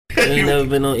ain't never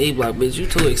been on E Block, bitch. You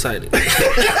too excited.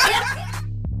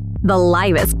 The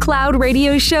livest cloud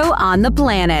radio show on the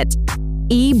planet.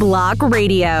 E Block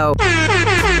Radio.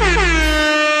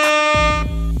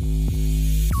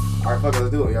 All right, fuck it,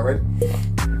 let's do it. Y'all ready?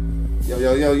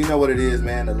 Yo, you know what it is,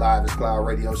 man. The livest cloud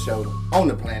radio show on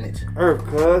the planet. Earth,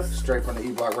 cuz. Straight from the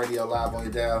E Block Radio live on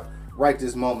your dial. Right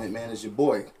this moment, man, it's your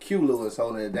boy, Q Lewis,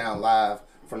 holding it down live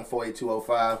from the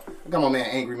 48205. I got my man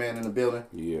Angry Man in the building.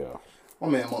 Yeah. My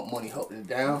man Money holding it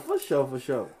down. For sure.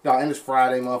 Y'all, and it's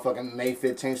Friday, motherfucking May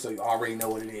 15th, so you already know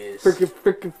what it is.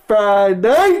 Freaking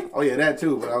Friday. Oh, yeah, that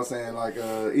too, but I was saying, like,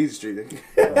 Easy Street.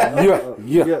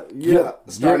 Yeah.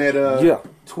 Starting at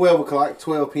 12 o'clock,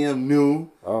 12 p.m.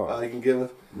 noon. Oh. You can give us.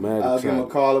 Mad Give him a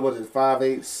call. What is it?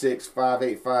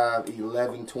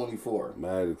 586-585-1124.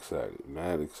 Mad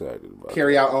excited about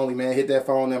Carry out only, man. Hit that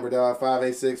phone number, dog.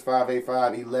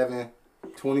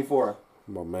 586-585-1124.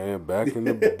 My man back in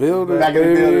the building. Back in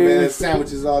the building, man.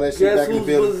 Sandwiches, all that shit. Guess back in the who's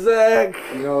building. Zach?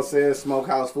 You know what I'm saying?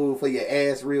 Smokehouse food for your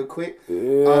ass real quick.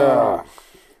 Yeah.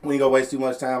 We ain't gonna waste too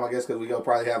much time, I guess, because we gonna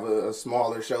probably have a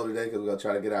smaller show today because we're gonna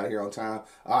try to get out of here on time.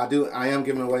 I am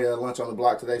giving away a lunch on the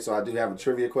block today, so I do have a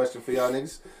trivia question for y'all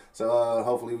niggas. So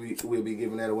hopefully we'll be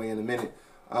giving that away in a minute.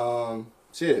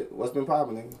 Shit, what's been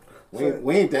popping, nigga?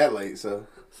 We ain't that late, so.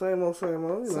 Same old. Same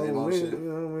old shit. You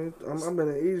know what I mean? I'm in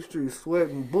the East Street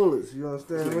sweating bullets. You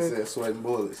understand me? Said sweating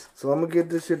bullets. So I'm gonna get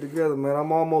this shit together, man.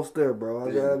 I'm almost there, bro.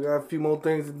 I got a few more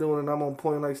things to do, and I'm on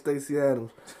point like Stacey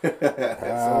Adams.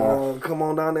 So come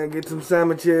on down there and get some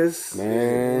sandwiches.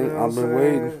 Man, you know I've been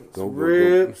waiting.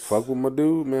 Ribs. Fuck with my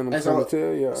dude, man. I'm trying to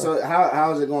tell y'all. So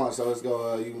how's it going? So it's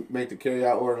go. You make the carry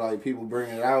out order, like people bring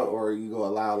it out, or you go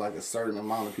allow like a certain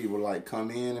amount of people to, like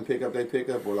come in and pick up their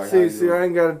pickup, or like. See, I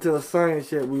ain't got to tell science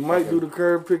yet. We might do the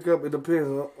curb pickup. It depends.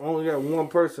 I only got one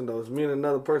person though. It's me and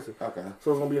another person. Okay.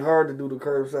 So it's gonna be hard to do the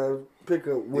curbside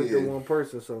pickup with the one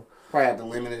person. So probably have to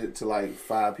limit it to like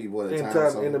 5 people at a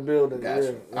time. In the building.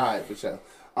 Gotcha. Yeah. All right, for sure.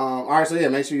 All right, so yeah,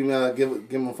 make sure you give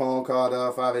them a phone call,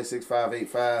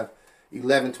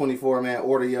 586-585-1124, man.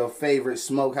 Order your favorite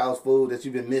smokehouse food that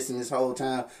you've been missing this whole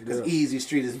time, because Easy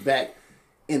Street is back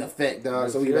in effect, dog.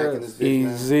 So we back in this bitch,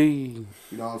 man. Easy.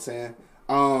 You know what I'm saying?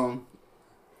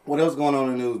 What else going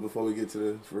on in the news before we get to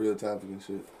the real topic and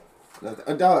shit?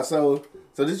 Dog, so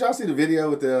did y'all see the video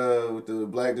with the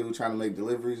black dude trying to make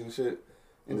deliveries and shit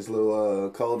in this little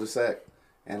cul-de-sac?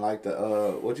 And like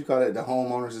the what you call it, the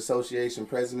homeowners association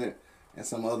president and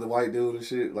some other white dude and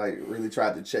shit, like really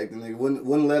tried to check the nigga,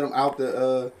 wouldn't let him out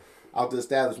the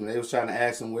establishment. They was trying to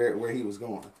ask him where he was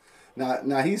going.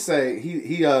 Now he say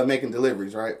he making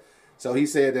deliveries, right? So he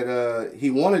said that he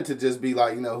wanted to just be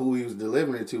like, you know, who he was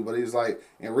delivering it to, but he was like,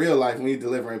 in real life when you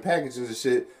delivering packages and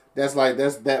shit, that's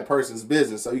that person's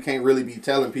business. So you can't really be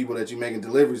telling people that you're making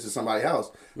deliveries to somebody else.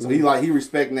 So he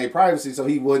respecting their privacy, so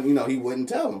he wouldn't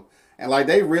tell them. And like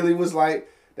they really was fucking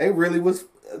with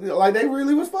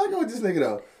this nigga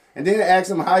though. And then they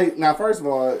asked him now first of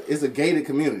all, it's a gated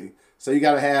community. So you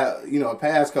gotta have, you know, a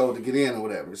passcode to get in or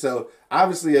whatever. So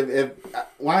obviously I ain't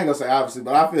gonna say obviously,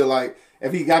 but I feel like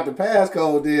if he got the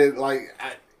passcode, then like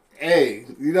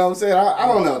you know what I'm saying? I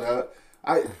don't know though.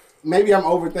 Maybe I'm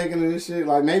overthinking this shit.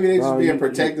 Like maybe they just being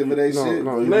protective of their shit.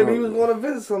 Maybe he was going to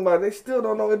visit somebody. They still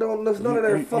don't know. It's none of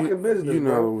their fucking business. You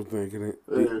know bro. what we're thinking.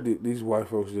 These white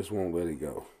folks just won't let it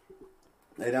go.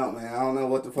 They don't, man. I don't know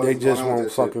what the fuck. They just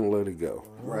won't fucking let it go.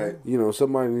 Right. You know,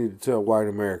 somebody need to tell white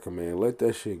America, man, let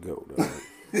that shit go, dog.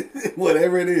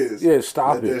 Whatever it is. Yeah,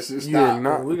 stop let it. That shit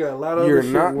stop. We got a lot of You're other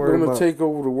shit not going to about. take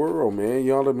over the world, man.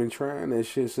 Y'all have been trying that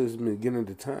shit since the beginning of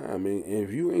the time. And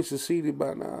if you ain't succeeded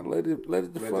by now, let it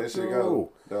the fuck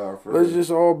go. Let's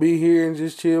just all be here and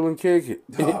just chill and kick it.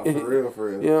 For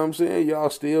real. You know what I'm saying? Y'all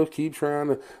still keep trying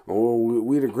to,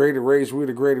 we the greater race.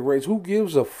 Who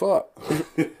gives a fuck?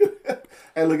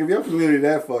 Hey, look, if your community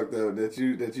that fucked up that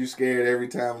you scared every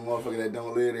time a motherfucker that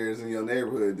don't live there is in your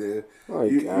neighborhood, then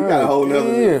you got a whole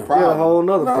nother problem. Yeah, a whole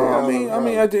nother problem. I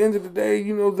mean, at the end of the day,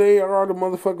 you know, they are the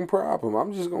motherfucking problem.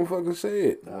 I'm just gonna fucking say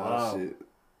it. Oh, shit.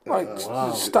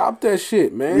 Stop that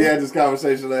shit, man. We had this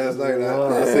conversation last night.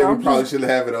 I said we probably shouldn't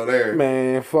have it on there.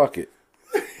 Man, fuck it.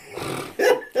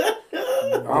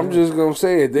 I'm just gonna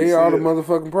say it. They are the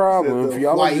motherfucking problem. If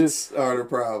y'all whites are the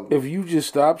problem. If you just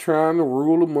stop trying to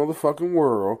rule the motherfucking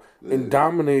world and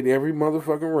dominate every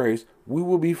motherfucking race, we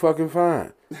will be fucking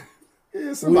fine.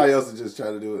 Yeah, somebody else will just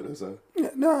try to do it. That's all.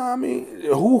 No, I mean,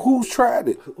 who's tried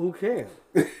it? Who can?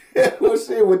 Well,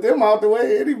 shit, with them out the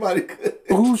way, anybody could.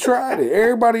 Who's tried it?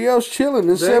 Everybody else chilling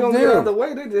except them. They don't get out the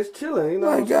way. They just chilling. You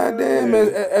know, like goddamn.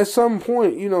 At some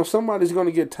point, you know, somebody's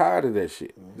gonna get tired of that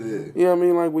shit. Yeah. You know what I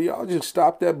mean? Like, will y'all just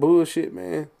stop that bullshit,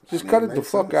 man? Just cut it the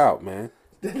fuck out, man.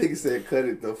 That nigga said, "Cut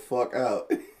it the fuck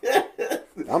out."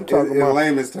 I'm talking about in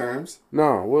layman's terms.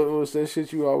 No, what was that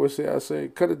shit you always say? I say,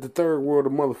 cut it the third world, the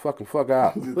motherfucking fuck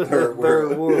out. The third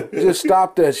world. Just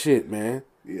stop that shit, man.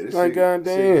 Yeah, this like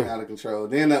goddamn, out of control.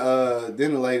 Then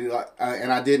the lady,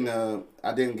 and I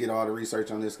didn't get all the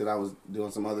research on this because I was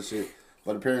doing some other shit.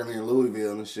 But apparently in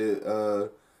Louisville and shit,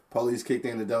 police kicked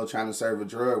in the door trying to serve a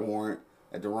drug warrant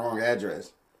at the wrong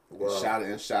address. Wow.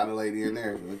 And shot a lady in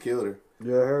there and killed her.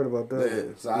 Yeah, I heard about that. Yeah,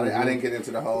 so I didn't get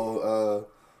into the whole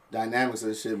dynamics of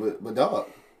this shit, but dog,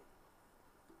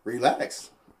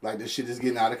 relax. Like, this shit is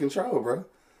getting out of control, bro.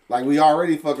 Like, we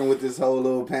already fucking with this whole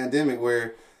little pandemic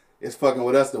where it's fucking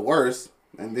with us the worst,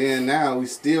 and then now we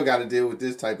still got to deal with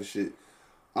this type of shit.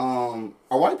 Are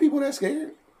white people that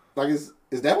scared? Like, is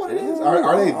that what it is?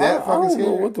 Are they that fucking scared? I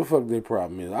don't know what the fuck their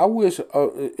problem is. I wish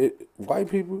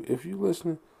white people, if you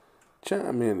listening,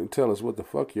 chime in and tell us what the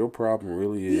fuck your problem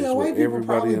really is. Yeah, white people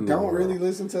probably don't really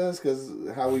listen to us because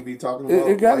how we be talking about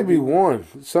it got to be one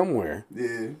somewhere.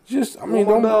 Yeah. Just, I mean,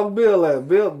 don't... dog Bill at?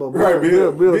 Bill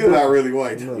not really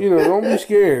white. You know, don't be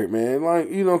scared, man.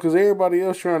 Like, you know, because everybody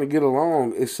else trying to get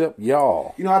along except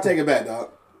y'all. You know, I take it back,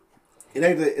 dog. It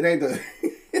ain't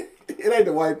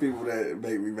the white people that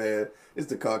make me mad. It's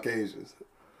the Caucasians.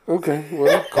 Okay,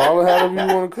 well, call it however you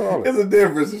want to call it. It's a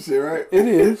difference and shit, right? It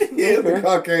is. Yeah, it's the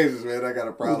Caucasians, man. I got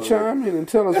a problem. Well, chime in and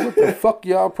tell us what the fuck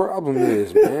y'all problem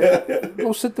is, man.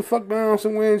 Go sit the fuck down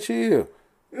somewhere and chill.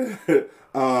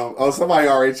 Somebody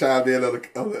already chimed in on the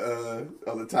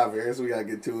topic. I guess we gotta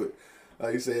get to it.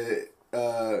 You said,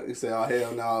 "Oh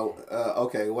hell no."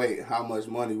 Okay, wait. How much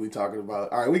money we talking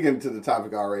about? All right, we getting to the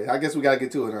topic already. I guess we gotta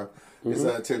get to it, huh? It's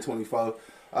 10:24.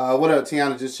 What up?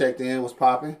 Tiana just checked in. What's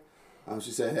popping?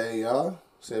 She said, "Hey y'all."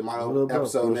 Said my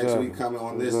episode next week coming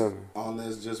on this.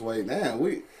 Just wait. Damn,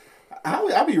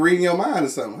 I be reading your mind or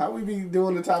something. How we be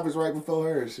doing the topics right before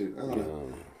her and shit? I don't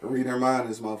know. Reading her mind,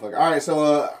 this motherfucker. All right,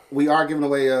 so we are giving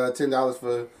away $10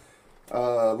 for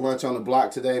lunch on the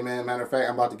block today, man. Matter of fact,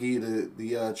 I'm about to give you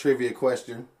the trivia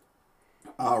question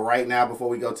right now before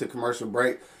we go to commercial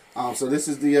break. So this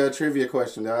is the trivia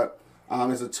question, dog.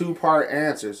 It's a 2-part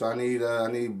answer, so I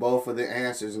need both of the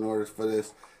answers in order for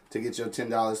this to get your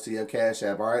 $10 to your Cash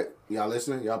App. All right, y'all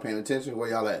listening? Y'all paying attention? Where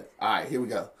y'all at? All right, here we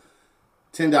go.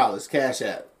 $10 Cash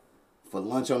App for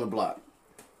lunch on the block.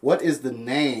 What is the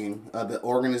name of the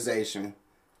organization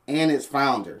and its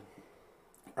founder?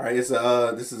 All right, this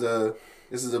is a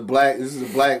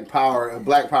black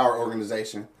power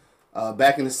organization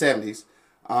back in the 70s,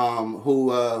 who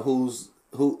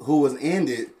was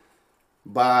ended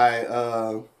by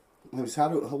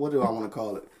what do I want to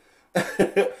call it?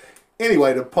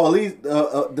 Anyway, the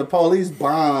police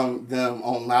bombed them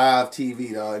on live TV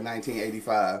in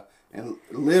 1985, and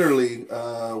literally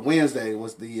Wednesday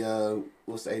was the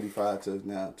what's the 85 to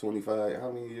now 25?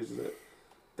 How many years is that?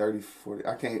 30, 40?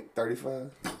 I can't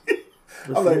 35.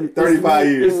 I'm like 35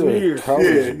 years.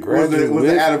 It was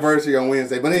the anniversary on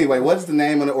Wednesday. But anyway, what's the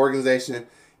name of the organization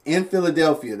in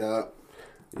Philadelphia, dog?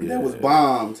 That was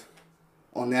bombed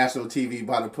on national TV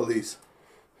by the police.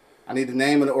 I need the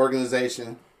name of the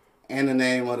organization and the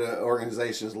name of the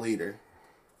organization's leader.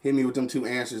 Hit me with them 2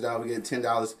 answers, dog. We get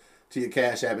 $10 to your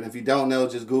Cash App. And if you don't know,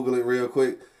 just Google it real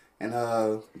quick. And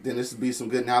then this will be some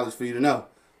good knowledge for you to know.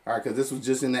 All right, because this was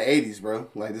just in the 80s, bro.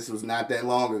 Like, this was not that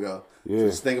long ago. Yeah. So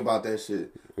just think about that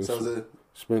shit.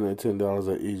 Spend that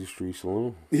 $10 at Easy Street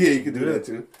Saloon. Yeah, you can do that,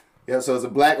 too. Yeah, so it's a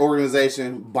black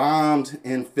organization bombed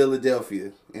in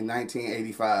Philadelphia in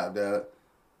 1985, dog.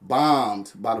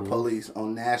 Bombed by the police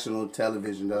on national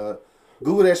television, dog.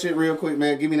 Google that shit real quick,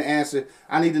 man. Give me the answer.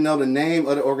 I need to know the name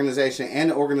of the organization and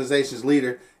the organization's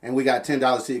leader, and we got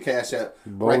 $10 to your Cash App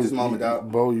right this moment,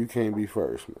 dog. Bo, you can't be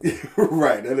first, man.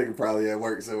 Right, that nigga probably at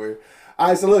work somewhere. All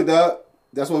right, so look, dog.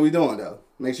 That's what we doing, though.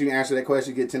 Make sure you answer that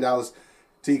question. Get $10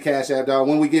 to your Cash App, dog.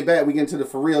 When we get back, we get into the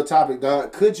for real topic,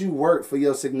 dog. Could you work for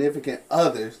your significant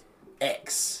other's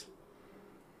ex?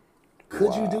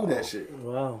 Could you do that shit?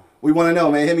 Wow. We want to know,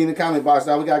 man. Hit me in the comment box,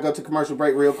 dog. We got to go to commercial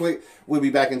break real quick. We'll be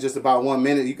back in just about 1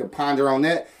 minute. You can ponder on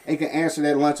that. And you can answer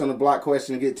that lunch on the block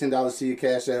question and get $10 to your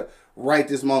Cash App right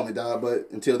this moment, dog. But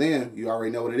until then, you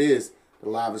already know what it is. The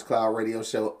Livest Cloud radio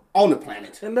show on the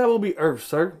planet. And that will be Earth,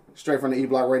 sir. Straight from the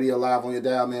E-Block Radio live on your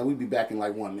dial, man. We'll be back in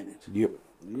like 1 minute. Yep.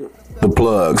 The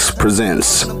Plugs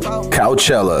presents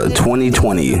Coachella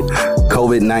 2020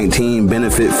 COVID-19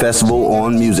 Benefit Festival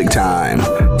on Music Time.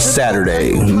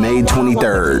 Saturday, May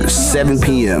 23rd, 7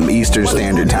 p.m. Eastern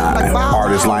Standard Time.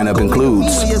 Artist lineup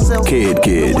includes Kid.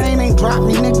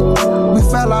 We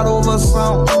fell out over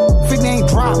some. Fig ain't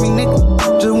drop me,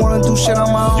 nigga. Just wanna do shit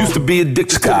on my own. Used to be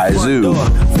addicted Sky to the Zoo.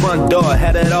 Front door,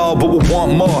 had it all, but we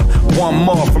want more. One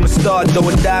more. From the start, though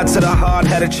it died to the heart,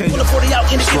 had to change. Put a 40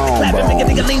 out in the clapping.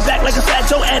 Nigga lean back like a Fat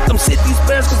Joe anthem. Sit these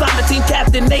bears, cause I'm the team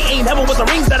captain. They ain't heaven with the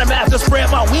rings that I'm after. Spread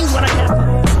my wings when I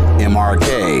captain.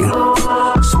 MRK.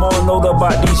 Small note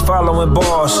about these following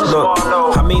bars. Look,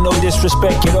 I mean no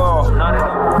disrespect at all.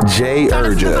 Jay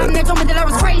Urja. They told me that I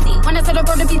was crazy. When I said I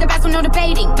wrote to be the best, no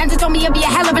debating. Man, they told me it'd be a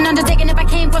hell of an undertaking if I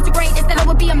came close to greatness, then it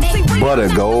would be amazing. Butter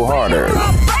go harder.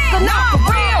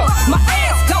 My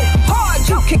ass go hard.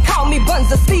 You can call me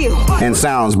Buns of Steel. And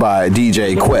sounds by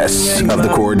DJ Quest of the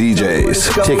Core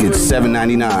DJs. Tickets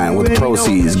 $7.99 with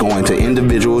proceeds going to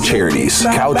individual charities.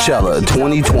 Coachella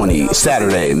 2020,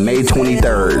 Saturday, May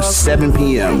 23rd, 7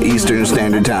 p.m. Eastern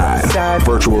Standard Time.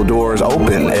 Virtual doors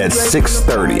open at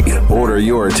 6:30. Order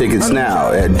your tickets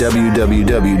now at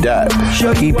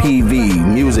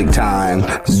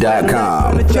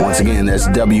www.ppvmusictime.com. Once again, that's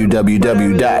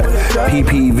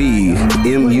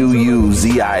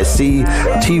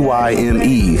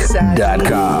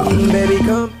www.ppvmusictime.com.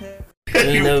 You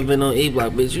ain't never been on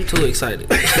E-Block, bitch. You too excited.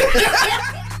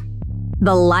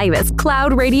 The livest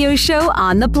cloud radio show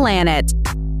on the planet.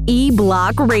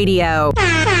 E-Block Radio.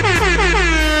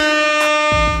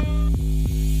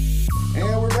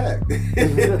 And we're back.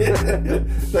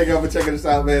 Thank y'all for checking us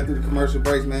out, man, through the commercial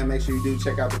breaks, man. Make sure you do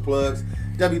check out the plugs.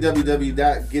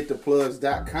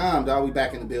 www.gettheplugs.com. Dog, we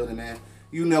back in the building, man.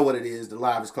 You know what it is, the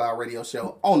livest cloud radio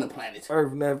show on the planet.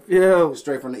 Earth FM.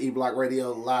 Straight from the E-Block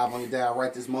Radio, live on your dial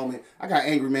right this moment. I got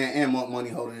Angry Man and Monk Money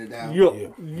holding it down. Yeah.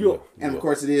 And of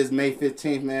course it is May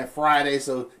 15th, man, Friday,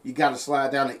 so you got to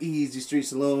slide down to Easy Street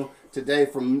Saloon today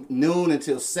from noon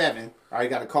until 7. All right, you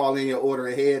got to call in your order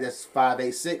ahead. That's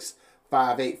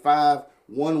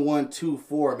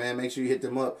 586-585-1124, man. Make sure you hit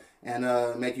them up and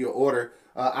make your order.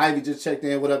 Ivy just checked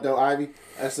in. What up, though, Ivy?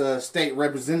 That's a state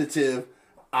representative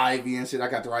Ivy and shit. I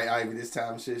got the right Ivy this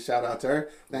time. Shit, shout out to her.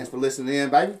 Thanks for listening in,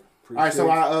 baby. All right, so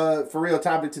our for real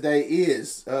topic today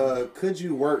is could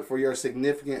you work for your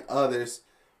significant other's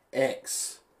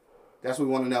ex? That's what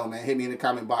we want to know, man. Hit me in the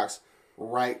comment box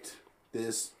right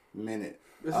this minute.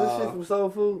 Is this shit from Soul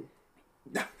Food?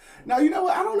 No, you know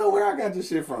what? I don't know where I got this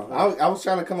shit from. I was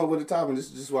trying to come up with a topic, and this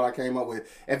is just what I came up with.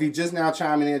 If you just now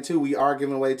chiming in, too, we are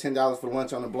giving away $10 for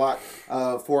lunch on the block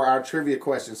for our trivia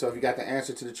question. So if you got the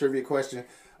answer to the trivia question,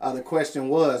 the question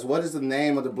was, what is the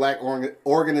name of the black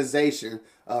organization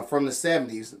from the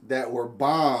 70s that were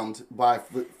bombed by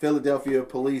Philadelphia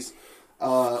police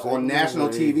on national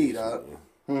TV, dog?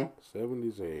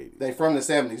 70s or 80s? They from the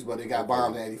 70s, but they got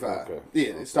bombed in 85. Okay.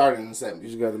 Yeah, it started in the 70s. You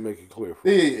just got to make it clear.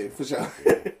 Yeah, for sure.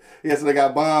 Yeah, so they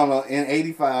got bombed in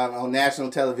 85 on national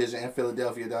television in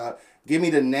Philadelphia, dog. Give me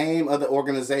the name of the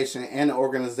organization and the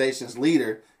organization's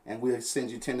leader, and we'll send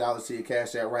you $10 to your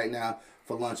Cash App right now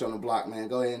for lunch on the block, man.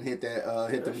 Go ahead and hit that,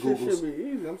 hit them Googles. That should be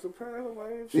easy. I'm surprised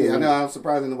nobody. Yeah, I know. I'm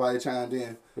surprised nobody chimed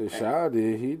in. Shaw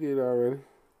did. He did already.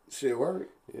 Shit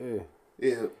worked. Yeah.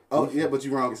 Yeah. Oh, yeah, but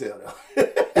you wrong as hell, though.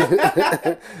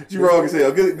 You wrong as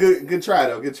hell. Good try,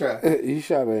 though. Good try. He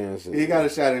shot an answer. He got a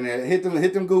shot in there. Hit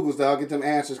them Googles, dog. Get them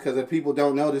answers, because if people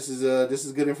don't know, this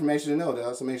is good information to know,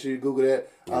 dog. So make sure you Google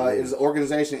that. It's an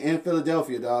organization in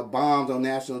Philadelphia, dog, bombed on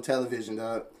national television,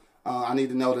 dog. I need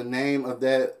to know the name of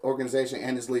that organization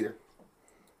and its leader.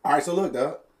 All right, so look,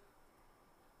 dog.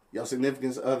 Your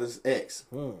significant other's ex.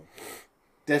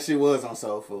 That shit was on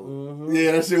Soul Food. Mm-hmm.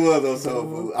 Yeah, that shit was on Soul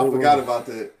Food. I forgot about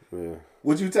that. Yeah.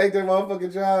 Would you take that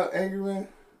motherfucking job, Angry Man?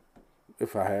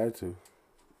 If I had to.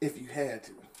 If you had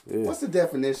to. Yeah. What's the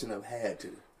definition of had to?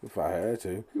 If I had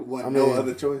to. You want no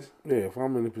other choice? Yeah, if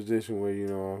I'm in a position where, you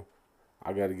know,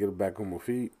 I got to get back on my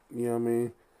feet, you know what I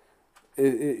mean?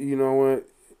 You know what?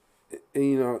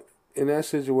 You know, in that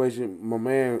situation, my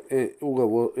man,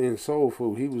 in Soul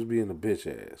Food, he was being a bitch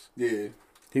ass. Yeah.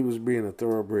 He was being a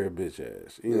thoroughbred bitch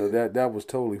ass. You know, that was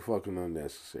totally fucking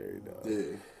unnecessary, dog.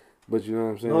 Yeah. But you know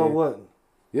what I'm saying? No, it wasn't.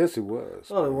 Yes, it was.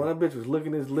 Oh, when that bitch was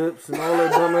licking his lips and all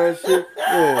that dumbass shit.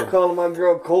 Yeah. Calling my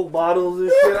girl Coke bottles and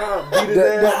shit. I beat his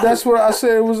ass. That's what I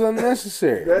said. It was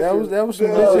unnecessary. That was some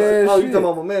bitch ass shit. Oh, you talking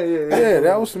about my man? Yeah,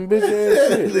 that was some bitch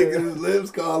ass shit. Licking his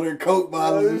lips, calling her Coke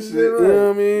bottles and shit. You know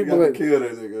what I mean? You got to kill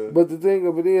that nigga. But the thing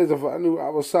of it is, if I knew I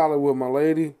was solid with my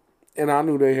lady, and I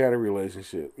knew they had a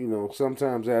relationship, you know,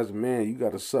 sometimes as a man, you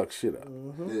got to suck shit up.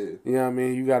 Mm-hmm. Yeah. You know what I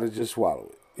mean? You got to just swallow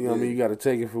it. You know what I mean? You got to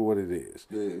take it for what it is.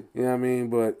 Yeah. You know what I mean?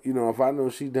 But, you know, if I know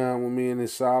she down with me and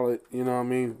it's solid, you know what I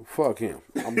mean? Fuck him.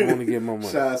 I'm going to get my money.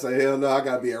 Shy say, hell no, I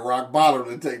got to be at rock bottom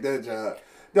to take that job.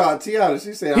 No, Tiana,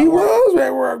 she said... He was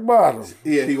at rock bottom.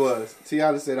 Yeah, he was.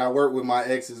 Tiana said, I worked with my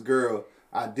ex's girl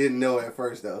I didn't know at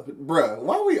first though. Bruh,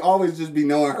 why we always just be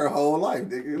knowing her whole life,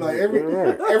 nigga? Like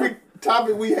every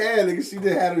topic we had, nigga, she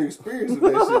didn't have an experience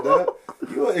with that shit, dog.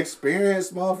 You an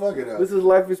experienced motherfucker, though. This is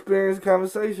life experience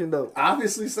conversation, though.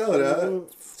 Obviously so,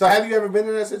 dog. So have you ever been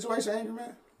in that situation, Angry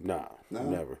Man? Nah,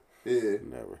 never. Yeah.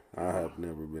 Never. I have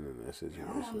never been in that situation.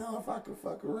 I don't know if I could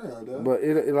fuck around, dog. But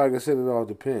it like I said, it all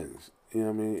depends. You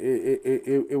know what I mean?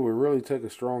 It would really take a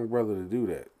strong brother to do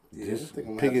that. Yeah, just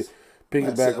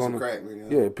piggyback on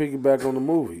piggyback on the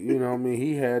movie. You know what I mean?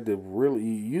 He had to really.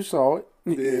 You saw it.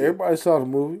 Yeah. Everybody saw the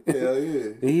movie. Hell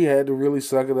yeah. He had to really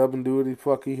suck it up and do what the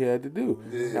fuck he had to do.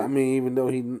 Yeah. I mean, even though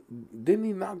he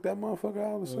knock that motherfucker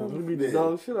out or something. He beat the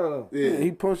dog shit out of him. Yeah, he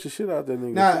punched the shit out that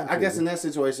nigga. Nah, I guess in that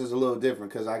situation it's a little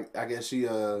different because I guess she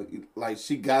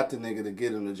she got the nigga to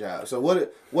get him the job. So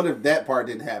what if that part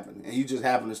didn't happen and you just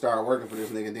happened to start working for this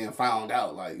nigga and then found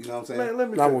out, like, you know what I'm saying?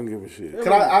 Man, I wouldn't give a shit.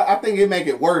 Cause I think it make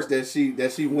it worse that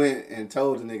she went and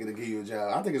told the nigga to give you a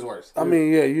job. I think it's worse. I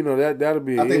mean, yeah, you know that'll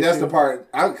be. I think that's the part.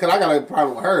 Cause I got a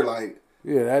problem with her. Like,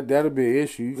 yeah, that'll be an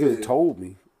issue. You could have told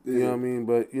me. You know what I mean?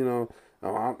 But you know,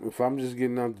 if I'm just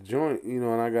getting out the joint, you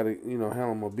know, and I gotta, you know,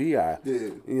 handle my BI.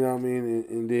 You know what I mean?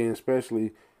 And then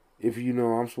especially if you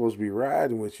know I'm supposed to be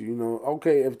riding with you, you know,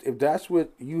 okay, if that's what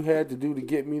you had to do to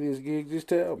get me this gig, just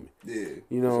tell me.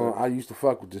 You know, I used to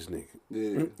fuck with this nigga.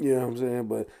 You know what I'm saying?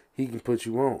 But he can put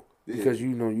you on because you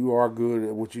know you are good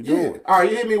at what you're doing. All right,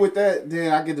 you hit me with that,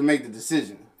 then I get to make the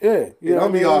decision. Yeah,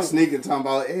 don't be all sneaking talking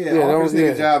about offer this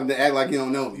nigga a job and to act like you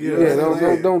don't know me. You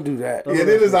know don't do that. Yeah,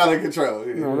 this is out of control.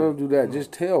 You know, don't do that.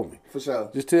 Just tell me. For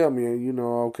sure. Just tell me, you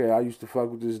know, okay, I used to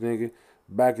fuck with this nigga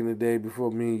back in the day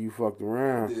before me and you fucked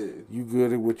around. You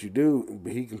good at what you do,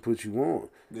 but he can put you on.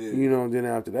 You know, and then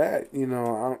after that, you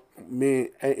know, me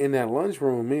in that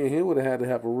lunchroom, me and him would have had to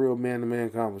have a real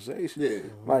man-to-man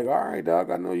conversation. Like, all right, dog,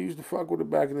 I know you used to fuck with her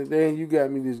back in the day and you got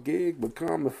me this gig, but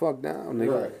calm the fuck down,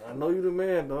 nigga. Right. I know you the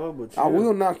man, dog, but I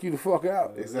will knock you the fuck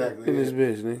out. Exactly. In this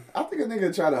bitch, nigga. I think a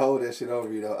nigga try to hold that shit over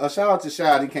you, though. Shout out to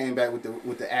Shad. He came back with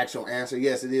the actual answer.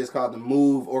 Yes, it is called the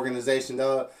MOVE organization,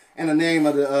 dog. And the name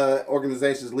of the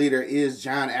organization's leader is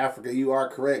John Africa. You are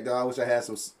correct, dog. I wish I had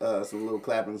some little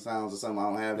clapping sounds or something. I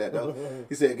don't have that, though.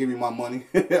 He said, give me my money.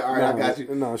 All right, I got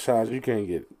you. No, Shad, you can't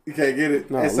get it. You can't get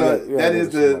it? No, and so that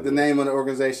is the name of the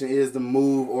organization is the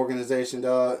MOVE organization,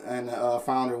 dog. And the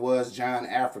founder was John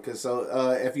Africa.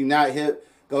 So if you're not hip,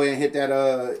 go ahead and hit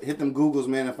that hit them Googles,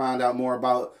 man, and find out more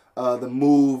about the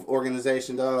MOVE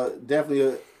organization, dog.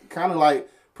 Definitely kind of like,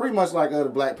 pretty much like the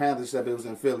Black Panther stuff. It was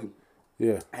in Philly.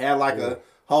 Yeah. Had like a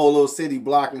whole little city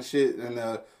block and shit, and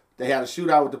they had a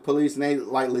shootout with the police, and they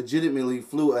like legitimately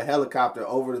flew a helicopter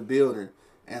over the building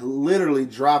and literally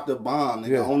dropped a bomb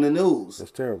on the news.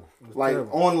 That's terrible.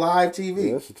 On live TV.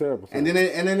 Yeah, that's a terrible thing.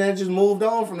 And then they just moved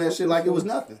on from that shit like it was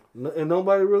nothing. And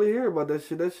nobody really hear about that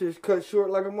shit. That shit's cut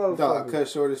short like a motherfucker. Dog, cut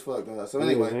short as fuck, dog. So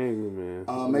anyway, angry,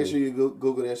 man. Make sure you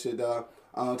Google that shit, dog.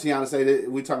 Tiana say that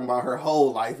we talking about her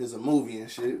whole life is a movie and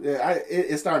shit. Yeah,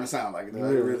 it's starting to sound like it, though.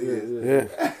 It really is.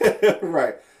 Yeah.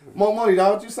 Right. More money,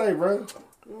 dog. What you say, bro?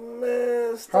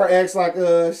 Man, her ex like,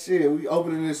 shit, we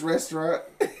opening this restaurant.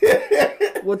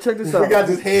 Well, check this out. We got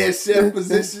this head chef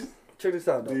position. Check this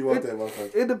out, dog. Do you want that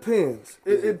motherfucker? It depends.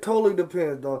 It totally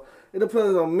depends, dog. It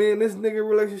depends on me and this nigga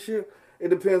relationship. It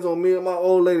depends on me and my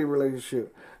old lady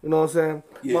relationship. You know what I'm saying?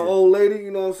 Yeah. My old lady, you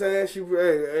know what I'm saying? She,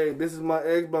 hey, this is my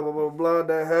ex, blah, blah, blah, blah.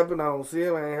 That happened. I don't see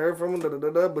him. I ain't heard from him,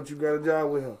 but you got a job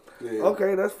with him. Yeah.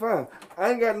 Okay, that's fine. I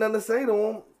ain't got nothing to say to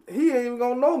him. He ain't even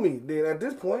gonna know me then at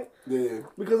this point. Yeah.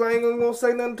 Because I ain't gonna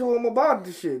say nothing to him about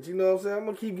this shit. You know what I'm saying? I'm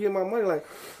gonna keep getting my money. Like,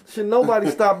 should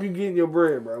nobody stop you getting your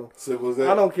bread, bro? Simple as that.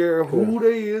 I don't care who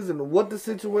they is and what the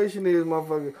situation is,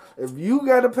 motherfucker. If you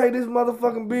gotta pay this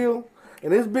motherfucking bill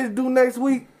and this bitch due next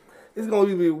week, it's gonna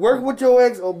either be work with your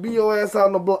ex or be your ass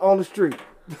out on the street.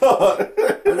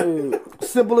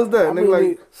 Simple as that. Nigga,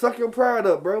 like, suck your pride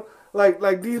up, bro.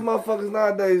 Like these motherfuckers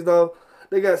nowadays, dog.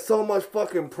 They got so much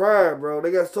fucking pride, bro.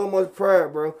 They got so much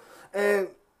pride, bro. And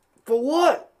for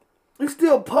what? You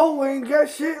still po ain't got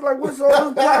shit? Like, what's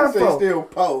all this pride for? Still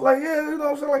po. Like, yeah, you know what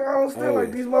I'm saying? Like, I understand.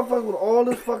 Like, these motherfuckers with all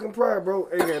this fucking pride, bro,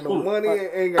 ain't got no money,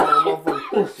 ain't got no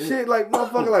motherfucking shit. Like,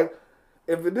 motherfucker, like,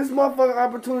 if this motherfucking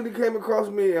opportunity came across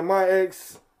me and my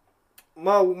ex,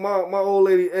 my old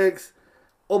lady ex,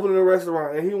 opening a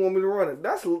restaurant and he want me to run it,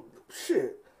 that's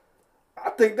shit.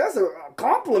 I think that's a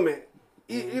compliment.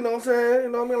 You know what I'm saying? You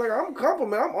know what I mean? Like, I'm a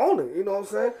compliment. I'm on it. You know what I'm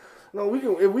saying? No,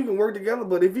 if we can work together,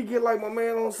 but if he get like my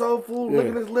man on Soul Food,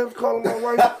 licking his lips, calling my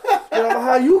wife, you know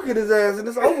how you get his ass and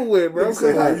it's over with, bro. Because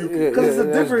it's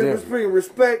a difference between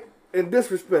respect and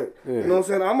disrespect. Yeah. You know what I'm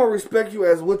saying? I'm gonna respect you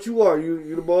as what you are.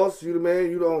 You the boss, you the man,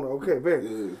 you the owner. Okay,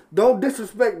 man. Yeah. Don't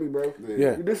disrespect me, bro.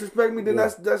 Yeah. You disrespect me, then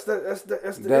that's the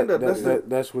end of it.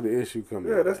 That's where the issue comes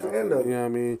in. Yeah, that's the end of it. You know what I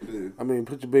mean? Yeah. I mean,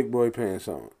 put your big boy pants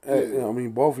on. Yeah. I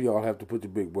mean, both of y'all have to put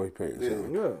your big boy pants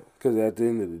on. Yeah. Because at the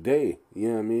end of the day, you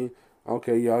know what I mean?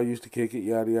 Okay, y'all used to kick it,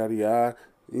 yada, yada, yada.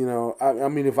 You know, I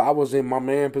mean, if I was in my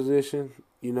man position,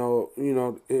 you know,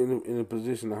 in a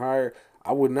position to hire,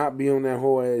 I would not be on that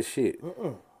whole ass shit. You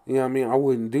know what I mean? I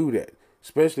wouldn't do that.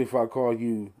 Especially if I call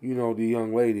you, you know, the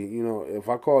young lady. You know, if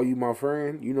I call you my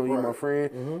friend, you know, you my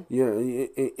friend. Yeah,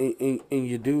 and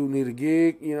you do need a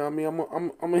gig. You know what I mean?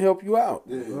 I'm gonna help you out.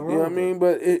 Yeah. You know what I mean?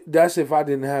 But that's if I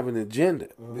didn't have an agenda.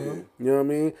 You know what I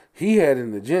mean? He had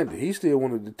an agenda. He still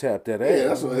wanted to tap that ass. Yeah,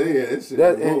 that's what. Yeah,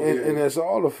 That, and that's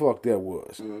all the fuck that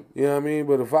was. You know what I mean?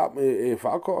 But if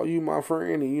I call you my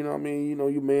friend and you know what I mean, you know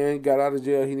your man got out of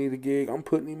jail, he need a gig, I'm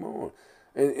putting him on.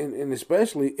 And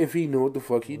especially if he knew what the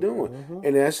fuck he doing.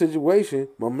 In that situation,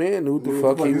 my man knew what the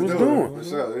fuck he was doing. For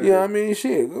sure, yeah. You know what I mean?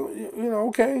 Shit. You know,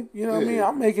 okay. You know what I mean?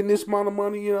 I'm making this amount of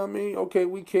money, you know what I mean? Okay,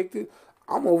 we kicked it.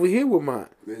 I'm over here with mine.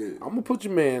 Yeah. I'm gonna put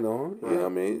your man on. You know what I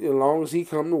mean? As long as he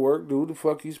come to work, do what the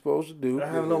fuck he's supposed to do.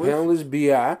 Handle his BI.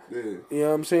 Yeah. You know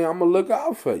what I'm saying? I'm gonna look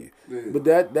out for you. Yeah.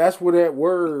 But that's where that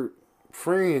word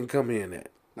friend come in at.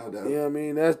 No doubt. You know what I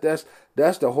mean?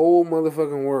 That's the whole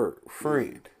motherfucking word,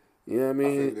 friend. You know what I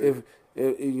mean?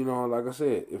 If you know, like I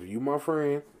said, if you my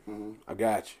friend, I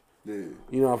got you. Yeah.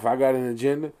 You know, if I got an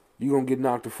agenda, you gonna get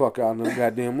knocked the fuck out in the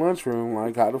goddamn lunchroom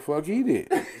like how the fuck he did.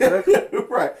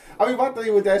 Right. I mean, my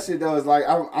thing with that shit though is like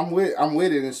I'm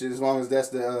with it and shit as long as that's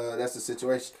the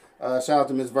situation. Shout out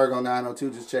to Miss Virgo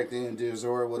 902 just checked in. Dear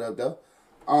Zora, what up though?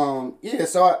 Yeah.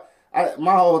 So I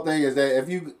my whole thing is that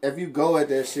if you go at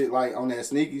that shit like on that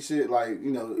sneaky shit like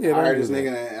you know I heard this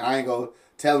nigga and I ain't gonna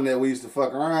tell him that we used to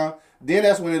fuck around. Then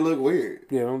that's when it look weird.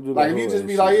 Yeah, don't do that. Like if you just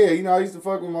be like, yeah, you know, I used to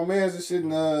fuck with my mans and shit,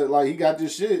 and like he got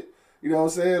this shit. You know what I'm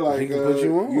saying? Like he can put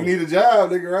you on. You need a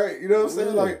job, nigga, right? You know what I'm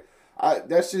saying? Like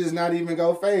that shit is not even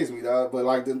gonna phase me, dog. But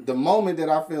like the moment that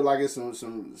I feel like it's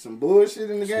some bullshit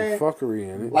in the game,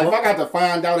 fuckery in it. Like if I got to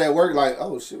find out at work, like,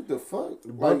 oh shit, what the fuck?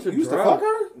 Like you used to fuck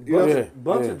her? You know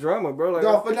bunch of drama, bro. Like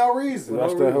no, for no reason.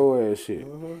 That's that whole ass shit.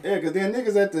 Yeah, cause then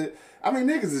niggas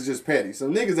niggas is just petty. So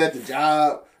niggas at the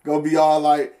job gonna be all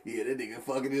like, yeah, that nigga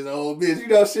fucking his old bitch, you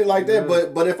know, shit like that.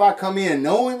 But if I come in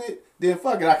knowing it, then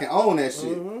fuck it, I can own that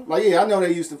shit. Like, yeah, I know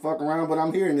they used to fuck around, but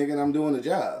I'm here, nigga, and I'm doing the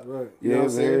job. Right. You know what I'm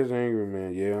saying? There's Angry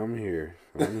Man. Yeah, I'm here.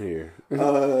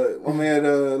 My man,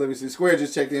 let me see. Square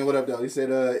just checked in. What up, though? He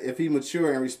said, if he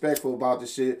mature and respectful about the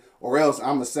shit, or else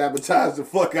I'ma sabotage the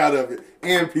fuck out of it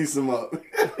and piece him up.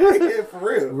 Yeah, for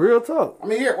real. Real talk. I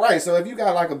mean, yeah, right. So if you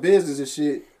got like a business and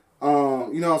shit, you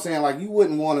know what I'm saying? Like you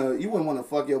wouldn't wanna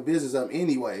fuck your business up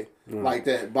anyway, like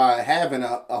that by having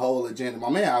a whole agenda. My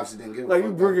man obviously didn't give a like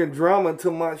fuck. you bringing drama to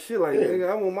my shit. Like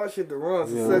nigga, I want my shit to run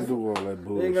successful. Don't do all that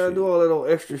bullshit. You ain't gotta do all that old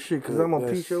extra shit because I'm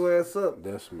gonna piece your ass up.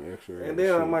 That's some extra. And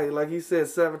then I might, like he said,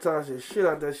 sabotage the shit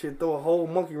out that shit. Throw a whole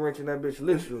monkey wrench in that bitch,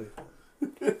 literally.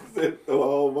 Throw a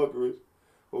whole monkey wrench.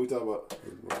 What we talking about?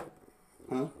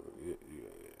 Huh?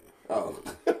 Oh,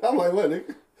 I'm like, what,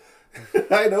 nigga?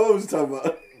 I didn't know what I was talking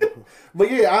about.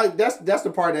 But yeah, that's the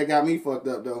part that got me fucked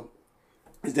up though.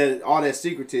 Is that all that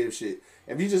secretive shit?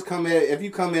 If you come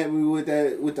at me with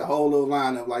the whole little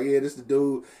lineup, like yeah, this the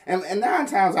dude, and 9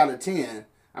 times out of 10,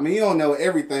 I mean you don't know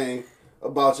everything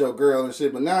about your girl and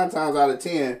shit, but 9 times out of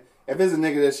 10, if it's a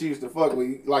nigga that she used to fuck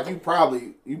with, like you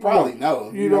probably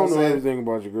know. You don't know everything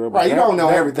about your girl, but right? You don't know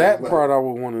everything. That part I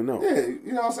would want to know. Yeah,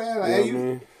 you know what I'm saying. Like, You know what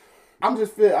I mean? I'm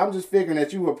just figuring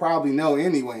that you would probably know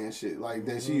anyway and shit like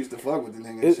that. She used to fuck with the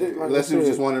nigga and shit, like unless it was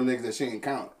just one of them niggas that she didn't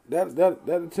count. That's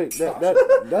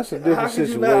a different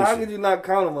situation. How could you not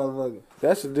count a motherfucker?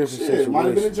 That's a different situation. It might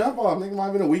have been a jump off, nigga. Might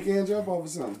have been a weekend jump off or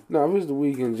something. No, if it's the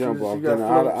weekend jump off, She then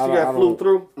got flew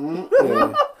through.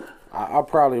 Yeah, I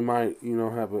probably might,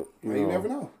 have a you never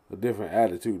know. a different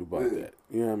attitude about that.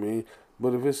 You know what I mean?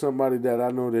 But if it's somebody that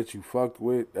I know that you fucked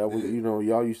with, that was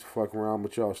y'all used to fuck around,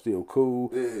 but y'all still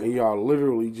cool, and y'all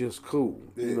literally just cool,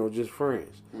 just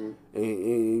friends,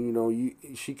 and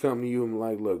she come to you and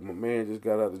like, look, my man just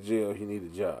got out of jail, he need a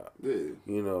job,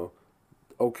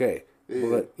 okay,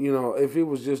 but if it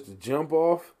was just a jump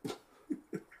off,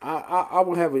 I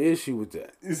would have an issue with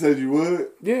that. You said you would?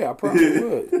 Yeah, I probably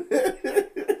would.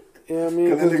 You know what I mean?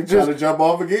 Because then trying to jump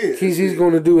off again. He's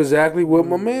going to do exactly what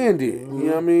my man did. You know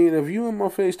what I mean? If you in my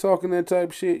face talking that type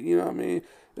of shit, you know what I mean?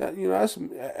 That's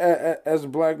as a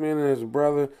black man and as a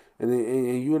brother,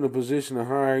 and you in a position to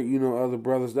hire, other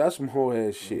brothers, that's some whole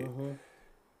ass shit.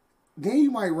 Then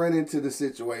you might run into the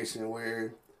situation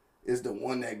where it's the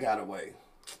one that got away.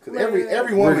 Cause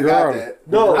every woman got that.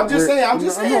 No, I'm just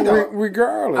saying, though.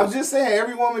 Regardless. I'm just saying,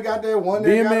 every woman got that one.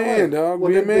 Be a man, dog.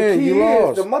 Be a man. You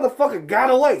lost. The motherfucker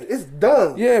got away. It's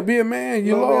done. Yeah, be a man.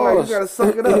 You lost. Like, you gotta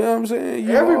suck it up. You know what I'm saying?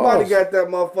 Everybody got that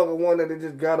motherfucker one that they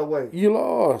just got away. You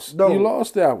lost. You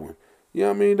lost that one. You know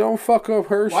what I mean? Don't fuck up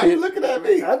her shit. Why you looking at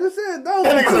me? I just said no.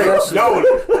 Damn, nigga,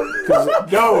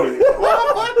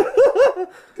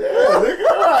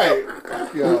 right.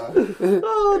 Fuck y'all.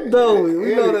 Oh, no.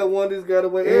 We know that one just got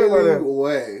away.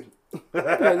 Anyway.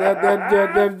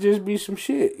 That'd just be some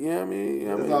shit. You know what I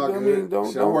mean?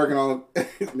 I'm working on.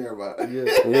 Never mind. Yeah.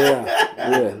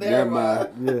 Never mind.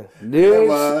 Yeah. Never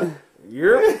mind.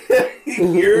 Yep.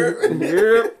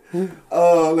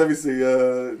 Let me see.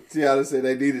 Tiana said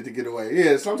they needed to get away.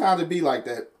 Yeah, sometimes it be like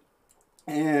that.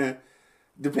 And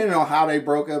depending on how they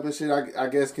broke up and shit, I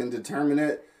guess can determine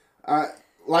it.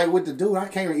 Like with the dude, I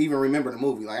can't even remember the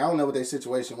movie. Like, I don't know what their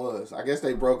situation was. I guess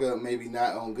they broke up maybe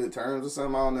not on good terms or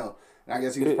something. I don't know. And I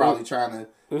guess he was probably trying to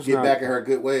get back at her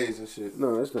good ways and shit.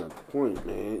 No, that's not the point,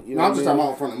 man. You know I'm just talking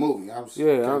about from the movie. I'm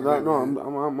saying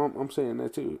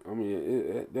that too. I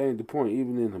mean, that ain't the point,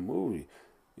 even in the movie.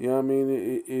 You know what I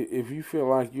mean? If you feel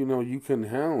like, you know, you couldn't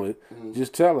handle it,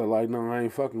 just tell her, like, no, I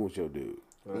ain't fucking with your dude.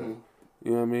 You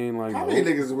know what I mean? Like, how many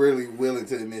niggas really willing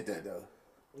to admit that, though?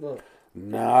 Look.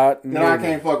 Not. No, I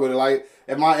can't fuck with it. Like,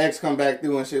 if my ex come back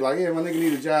through and shit, like, yeah, my nigga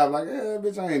need a job. Like, yeah,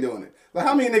 bitch, I ain't doing it. Like,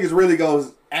 how many niggas really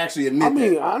goes actually admit that? I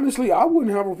mean, honestly, I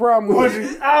wouldn't have a problem with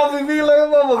it.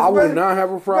 I would not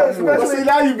have a problem with it. See,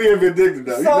 now you being vindictive,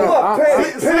 though. So what?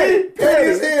 Petty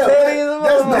as hell.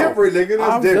 That's different, nigga.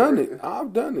 That's different.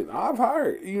 I've done it. I've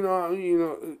hired. You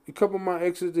know, a couple of my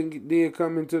exes did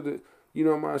come into the, you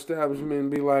know, my establishment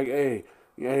and be like, hey,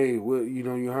 well, you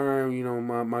know, you hiring, you know,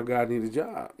 my guy need a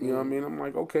job. You know what I mean? I'm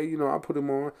like, okay, you know, I put him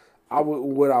on.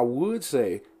 What I would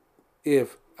say,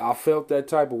 if I felt that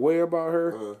type of way about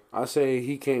her, I say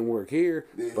he can't work here,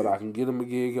 but I can get him a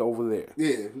gig over there.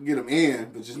 Yeah, get him in,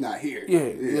 but just not here. Yeah,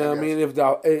 you know what I mean? If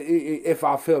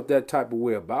I felt that type of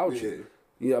way about you.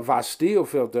 Yeah, if I still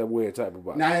felt that way type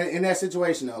about now, in that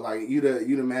situation though, like you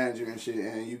the manager and shit,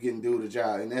 and you can do the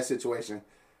job. In that situation,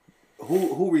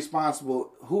 who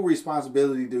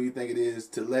responsibility do you think it is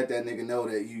to let that nigga know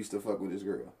that you used to fuck with this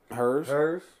girl? Hers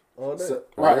all day. So,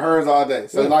 right, hers all day.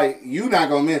 So like you not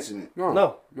gonna mention it?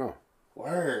 No.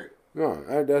 Word. No,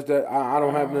 that's that. I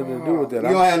don't have nothing to do with that. You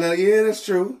don't have nothing. Yeah, that's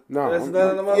true. No,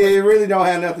 it really don't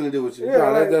have nothing to do with you. Yeah,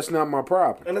 no, that's not my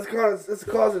problem. And it's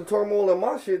causing turmoil in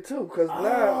my shit too. Cause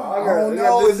now I don't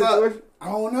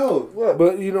know. What?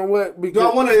 But you know what? Do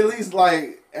I want to at least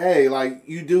like, hey, like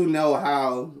you do know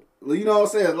how? You know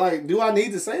what I'm saying? Like, do I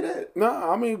need to say that? No,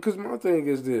 I mean, because my thing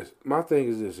is this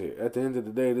here. At the end of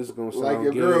the day, this is gonna sound like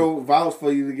your gay. Girl vouched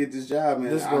for you to get this job,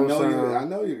 man. I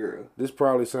know your girl. This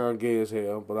probably sound gay as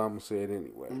hell, but I'm gonna say it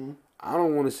anyway. Mm-hmm. I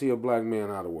don't want to see a black man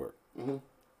out of work. Mm-hmm.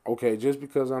 Okay, just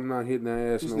because I'm not hitting that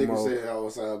ass this no nigga more. Said I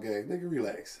sound gay. Nigga,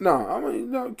 relax. No, I mean,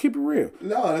 no, keep it real.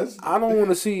 No, I don't want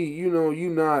to see you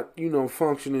not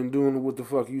functioning, doing what the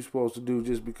fuck you supposed to do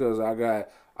just because I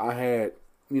had.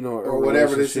 You know, or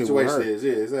whatever the situation is.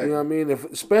 Yeah, exactly. You know what I mean?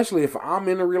 Especially if I'm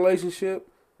in a relationship.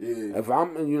 Yeah. If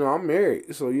I'm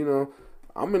married, so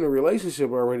I'm in a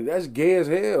relationship already. That's gay as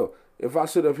hell. If I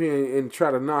sit up here and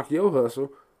try to knock your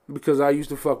hustle because I used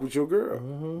to fuck with your girl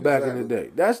back in the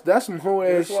day, that's some whole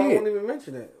ass shit. I won't even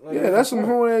mention it. Like, that's some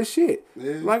whole ass shit.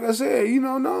 Yeah. Like I said,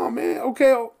 no, man.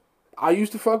 Okay. I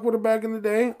used to fuck with her back in the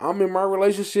day. I'm in my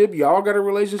relationship. Y'all got a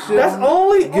relationship. That's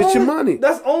only your money.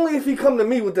 That's only if he come to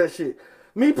me with that shit.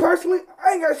 Me personally,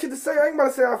 I ain't got shit to say. I ain't about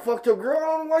to say I fucked your girl. I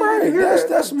don't know why you need to hear that.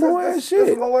 That's some more ass shit.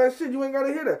 That's some more ass shit. You ain't got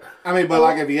to hear that. I mean, but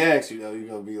like if he asks you though, you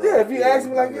gonna be like, if he asks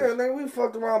me like, nigga, we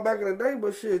fucked around back in the day,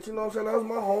 but shit, you know what I'm saying? That was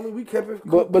my homie. We kept it.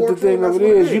 But the thing of it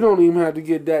is, you don't even have to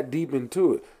get that deep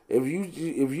into it. If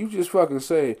you just fucking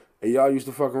say, hey, y'all used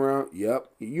to fuck around, yep,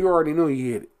 you already know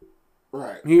you hit it.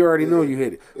 Right. He already know you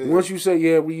hit it. Yeah. Once you say,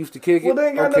 yeah, we used to kick it. Well, they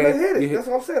ain't got nothing to hit it. That's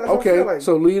what I'm saying. That's okay, what I'm saying. Like,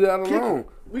 so leave that alone.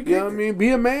 You know what I mean? Be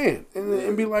a man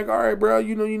and be like, all right, bro,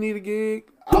 you know you need a gig.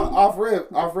 Off rip.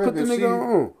 Put the nigga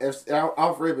on. If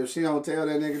she don't tell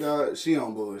that nigga, dog, she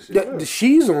on bullshit.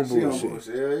 She's on bullshit.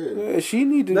 Yeah, she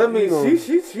need to. That means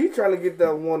she trying to get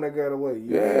that one that got away.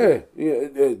 Yeah,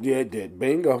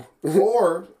 bingo.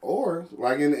 or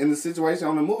like in the situation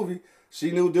on the movie,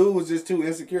 she knew dude was just too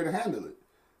insecure to handle it.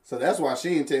 So that's why she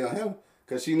didn't tell him,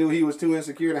 because she knew he was too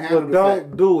insecure to handle it.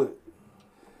 Don't do it.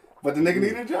 But the nigga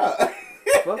needed a job.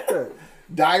 Fuck that.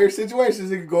 Dire situations,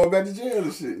 nigga going back to jail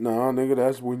and shit. No, nigga,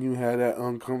 that's when you had that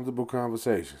uncomfortable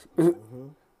conversation.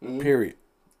 Period.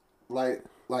 Like,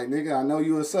 nigga, I know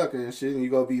you a sucker and shit, and you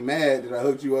gonna be mad that I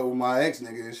hooked you up with my ex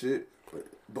nigga and shit.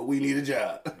 but we need a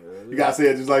job. You gotta say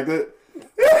it just like that.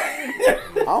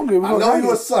 I don't give a fuck. I know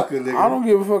you a sucker, nigga. I don't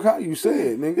give a fuck how you say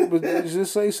it, nigga. But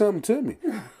just say something to me,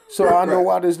 so I know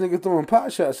why this nigga throwing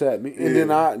pot shots at me. And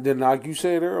then like you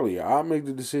said earlier, I'll make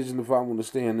the decision if I want to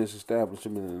stay in this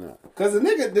establishment or not. Cause the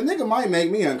nigga might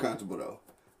make me uncomfortable though,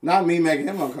 not me making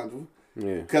him uncomfortable.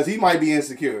 Yeah. Cause he might be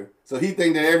insecure, so he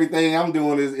think that everything I'm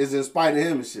doing is in spite of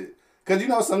him and shit. Cause you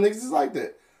know some niggas is like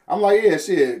that. I'm like, yeah,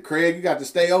 shit, Craig, you got to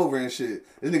stay over and shit.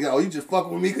 This nigga, oh, you just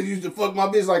fucking with me because you used to fuck my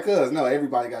bitch like cuz. No,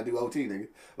 everybody got to do OT, nigga.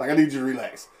 Like, I need you to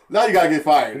relax. Now you got to get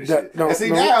fired and shit. No, and see,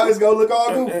 now it's going to look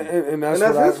all goofy. And that's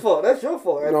his fault. That's your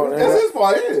fault. That's his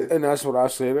fault, yeah. And that's what I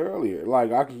said earlier.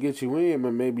 Like, I can get you in,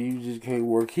 but maybe you just can't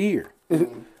work here.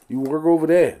 You work over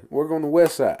there. Work on the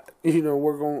west side. You know,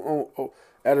 work on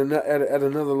at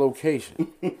another location.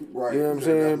 Right. You know what I'm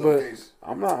saying? But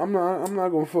I'm not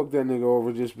gonna fuck that nigga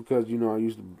over just because, you know, I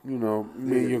used to, you know,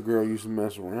 me and your girl used to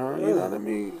mess around. You know what I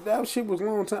mean? That shit was a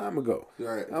long time ago.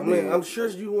 Right. I mean, I'm sure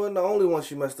you weren't the only one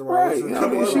she messed around. Right. I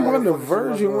mean, she wasn't a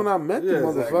virgin when I met the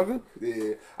motherfucker.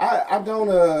 Yeah. I don't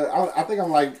I think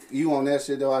I'm like you on that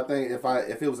shit though. I think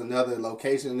if it was another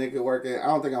location the nigga working, I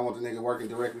don't think I want the nigga working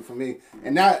directly for me.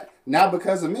 And not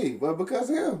because of me, but because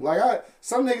of him. Like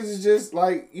some niggas is just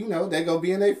like, you know, they go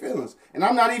be in their feelings. And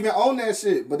I'm not even on that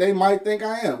shit, but they might think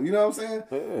I am. You know what I'm saying?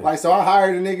 Yeah. Like, so I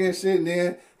hired a nigga and shit, and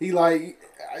then he like,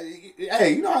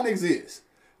 hey, you know how niggas is.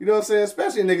 You know what I'm saying?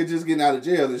 Especially a nigga just getting out of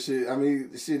jail and shit. I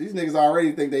mean, shit, these niggas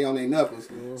already think they on their knuckles.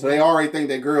 Mm-hmm. So they already think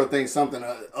that girl thinks something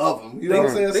of them. You know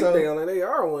what I'm saying? Think they on they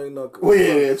are on their knuckles. Well,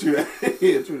 yeah, true that.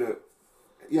 Yeah, true that.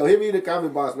 Yo, hit me in the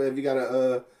comment box, man, if you got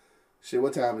a, shit,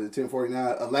 what time is it?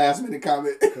 10:49. A last minute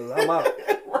comment. Because I'm out.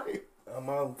 Right. I'm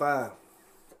on 5.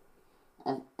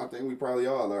 I think we probably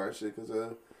all are, shit, because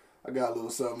I got a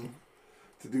little something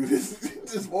to do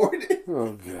this morning.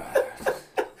 Oh, God.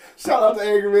 Shout out to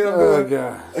Angry Man. Oh,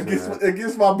 God.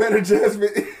 Against my better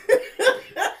judgment.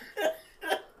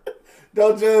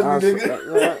 Don't judge me,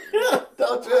 nigga.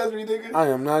 Don't judge me, nigga. I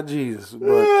am not Jesus, but...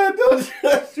 Don't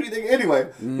judge me, nigga. Anyway,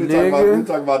 we'll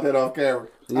talk about that off camera.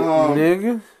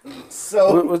 Nigga?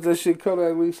 So... What's that shit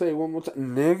Kodak Lee say one more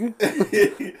time? Nigga?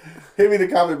 Hit me in the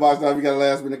comment box, dog, if you got a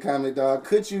last minute comment, dog.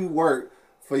 Could you work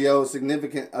for your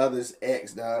significant other's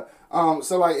ex, dog?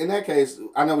 So, like, in that case,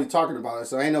 I know we talking about it,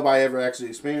 so ain't nobody ever actually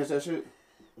experienced that shit?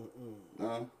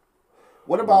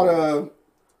 What about,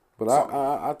 But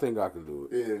I think I can do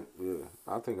it. Yeah.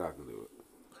 I think I can do it.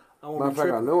 Matter of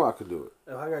fact, I know I can do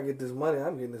it. If I gotta get this money,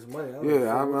 I'm getting this money.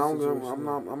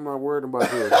 I'm not worried about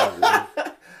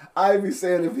that. I be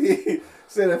saying if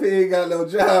he ain't got no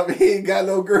job, he ain't got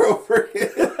no girlfriend.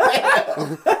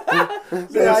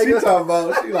 That's she talking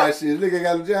about. She like, shit, nigga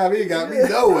got a job, he ain't got me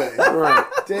no way. Right.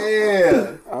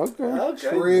 Damn.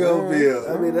 Okay. Real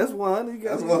bill. I mean, that's 100.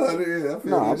 That's 100. Yeah, I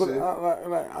feel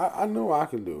but I know I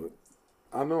can do it.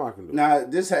 I know I can do it. Now,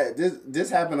 this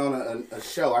happened on a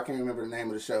show. I can't remember the name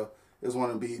of the show. It was one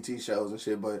of the BET shows and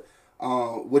shit. But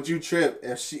would you trip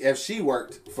if she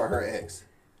worked for her ex?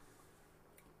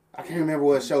 I can't remember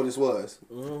what show this was.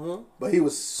 Mm-hmm. But he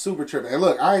was super tripping. And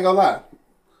look, I ain't gonna lie.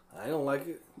 I don't like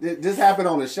it. This happened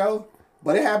on the show,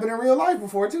 but it happened in real life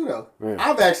before too, though. Yeah.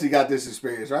 I've actually got this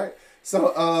experience, right?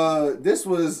 So this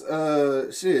was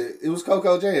shit. It was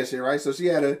Coco J and shit, right? So she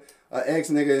had a ex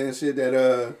nigga and shit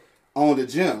that owned a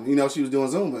gym. You know, she was doing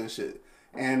Zumba and shit.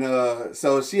 And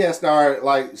so she had started,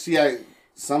 like, she had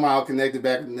somehow connected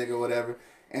back with the nigga or whatever.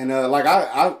 And like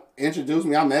I introduced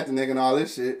me, I met the nigga and all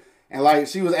this shit. And like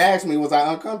she was asking me, was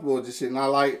I uncomfortable with this shit? And I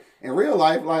like, in real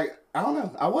life, like, I don't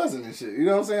know, I wasn't and shit. You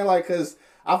know what I'm saying? Like, cause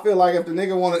I feel like if the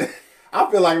nigga wanna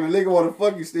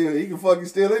fuck you still, he can fuck you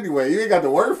still anyway. You ain't got to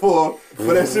work for him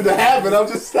for that shit to happen. I'm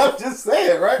just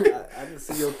saying, right? I can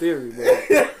see your theory, but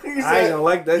I ain't gonna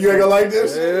like that shit. You ain't gonna like that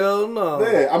shit? Hell no.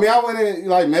 Yeah, I mean, I went in,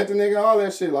 like, met the nigga, all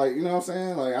that shit, like, you know what I'm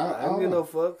saying? Like, I don't get no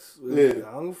fucks. Yeah.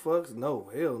 I don't fucks. No,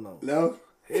 hell no. No?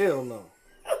 Hell no.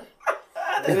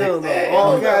 Hell no.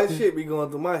 All kind of shit be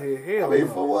going through my head. Hell I mean,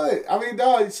 no. for what? I mean,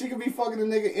 dog, she could be fucking a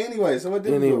nigga anyway, so what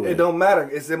difference? It don't matter.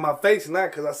 It's in my face now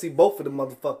because I see both of the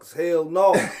motherfuckers. Hell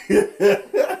no. Yeah,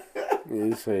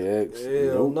 you say X.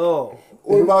 Hell no.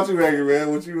 What about you, Maggie,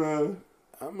 man? What you,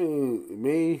 I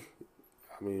mean,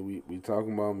 we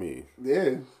talking about me.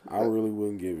 Yeah. I really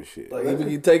wouldn't give a shit. Like, if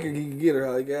he take her, he can get her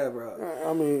how he got her.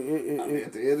 I mean,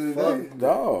 at the end of the day,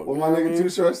 dog. What my nigga Too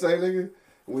Short say, nigga?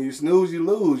 When you snooze, you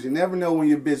lose. You never know when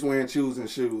your bitch wearing choosing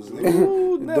shoes.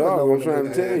 Ooh, dog, I'm trying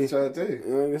to tell you. Trying to tell you.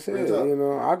 Like I said, you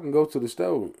know, I can go to the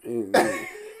store and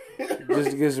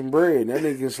just to get some bread. That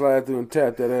nigga can slide through and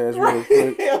tap that ass real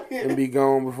quick and be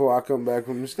gone before I come back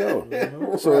from the store.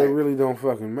 So it really don't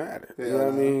fucking matter. You know what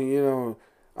I mean? You know,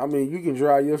 I mean, you can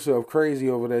drive yourself crazy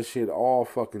over that shit all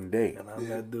fucking day. And I'm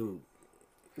that dude.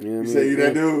 You know what I mean? say you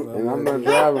that dude? And I'm not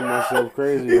driving myself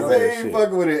crazy He over that say he ain't shit.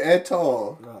 fucking with it at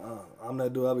all. I'm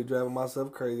that dude. I be driving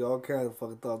myself crazy. All kinds of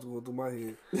fucking thoughts going through my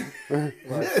head. Like,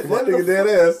 That nigga dead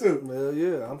ass too. Hell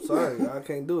yeah, I'm sorry. I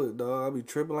can't do it, dog. I be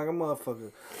tripping like a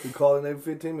motherfucker. Be calling every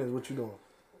 15 minutes. What you doing?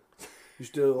 You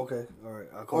still okay? All right.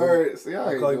 I'll call you. See, I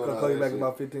I'll ain't call doing you, all call you that back in shit.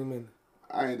 about 15 minutes.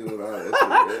 I ain't doing all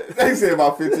that shit. They say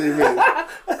about 15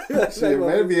 minutes. Shit,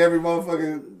 man, it be every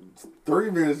motherfucking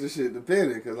 3 minutes and shit,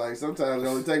 depending. Cause like sometimes it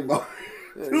only take about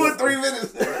 2 or 3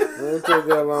 minutes. It don't take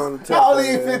that long to I tell only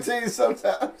need 15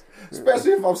 sometimes.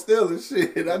 Especially if I'm stealing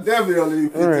shit. I definitely only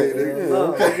need 15. Right, Nigga.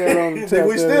 don't take that long to tell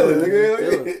We stealing,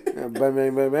 nigga. Yeah, bang,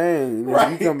 bang, bang, bang. Nigga,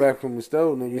 Right. you come back from the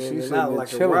store, nigga, she And sitting not there like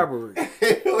a chilling. robbery.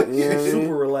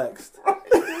 Super relaxed.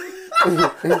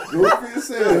 Goofy as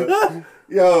hell.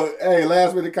 Yo, hey,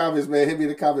 last minute comments, man. Hit me in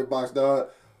the comment box, dog.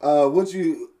 Could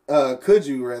you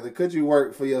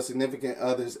work for your significant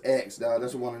other's ex, dog?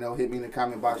 That's what I want to know. Hit me in the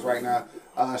comment box right now.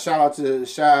 Shout out to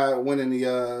Shy winning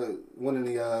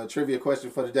the trivia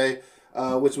question for the day,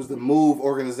 which was the Move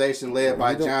organization led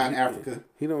by John Africa.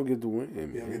 He don't get to win,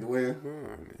 man. He don't get to win.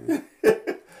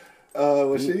 Oh, man.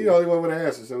 Well, shit, you the only one with an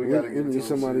answer, so we gotta We get need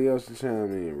somebody else to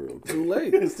chime in real quick. Too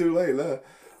late. It's too late, love.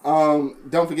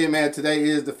 Don't forget, man, today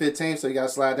is the 15th, so you got to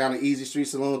slide down to Easy Street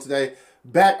Saloon today.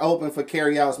 Back open for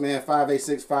carryouts, man.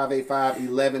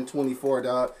 586-585-1124,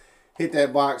 dog. Hit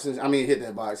that box. Hit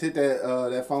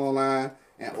that phone line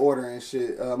and order and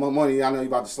shit. More money, I know you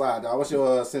about to slide, dog. What's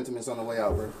your sentiments on the way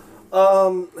out, bro?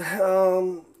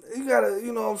 You gotta,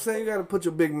 you know what I'm saying? You gotta put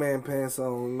your big man pants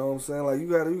on, you know what I'm saying? Like, you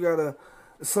gotta,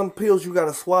 some pills you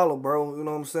gotta swallow, bro, you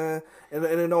know what I'm saying? And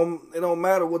it don't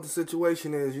matter what the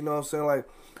situation is, you know what I'm saying? Like,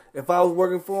 if I was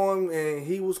working for him and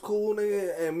he was cool,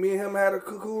 nigga, and me and him had a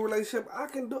cool relationship, I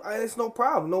can do. It's no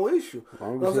problem, no issue. You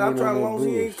know what I'm saying? I'm trying as long as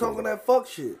he ain't talking that fuck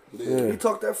shit. Yeah. He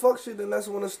talk that fuck shit, then that's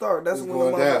when it start. That's when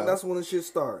the shit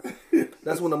start.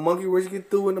 That's when the monkey wrench get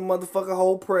through in the motherfucking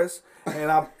whole press, and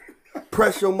I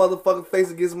press your motherfucking face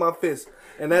against my fist,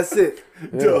 and that's it.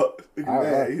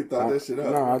 Yeah. You thought that shit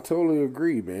up. No, I totally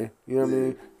agree, man. You know what I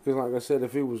mean? Because like I said,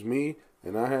 if it was me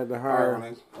and I had to hire,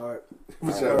 All right.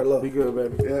 be good,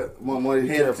 baby. Yeah, more money. Be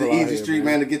Head up to careful out Easy here, Street, man.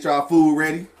 man, to get y'all food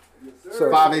ready. Yes,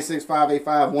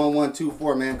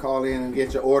 586-585-1124, man. Call in and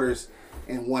get your orders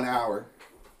in 1 hour.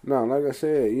 No, like I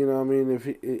said, you know what I mean? If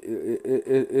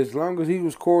as long as he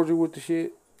was cordial with the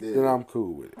shit, then I'm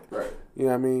cool with it. Right. You know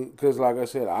what I mean? Because like I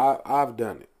said, I've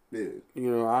done it. Yeah. You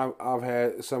know, I've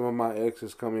had some of my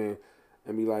exes come in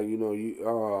and be like, you know,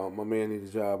 my man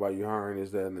needs a job. Are you hiring this,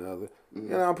 that, and the other?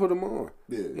 Mm-hmm. And I put them on.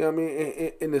 Yeah. You know what I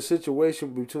mean? And the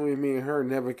situation between me and her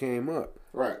never came up.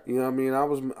 Right. You know what I mean?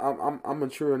 I'm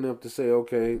mature enough to say,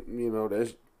 okay, you know,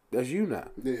 that's you now.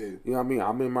 Yeah. You know what I mean?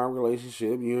 I'm in my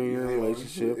relationship. You in your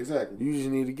relationship. Exactly. You just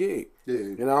need a gig. Yeah.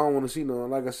 And I don't want to see no,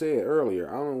 like I said earlier,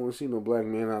 I don't want to see no black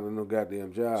man out of no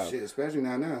goddamn job. Shit, especially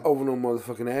now. Over no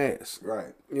motherfucking ass.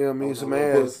 Right. You know what I mean? Oh, Some no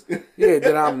ass. Yeah,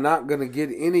 that I'm not going to get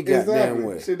any goddamn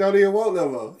way. Shit don't even want no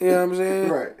more. You know what I'm saying?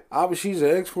 Right. She's an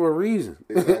ex for a reason.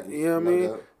 Exactly. You know what I mean?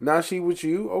 doubt. Now she with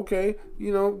you, okay,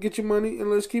 you know, get your money and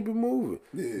let's keep it moving.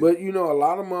 Yeah. But, you know, a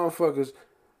lot of motherfuckers,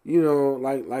 you know,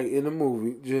 like in the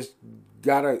movie, just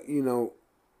got a, you know,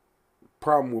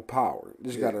 problem with power.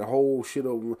 Just got a whole shit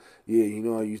over. Yeah, you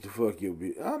know, I used to fuck your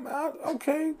bitch. I'm out.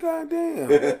 Okay, goddamn.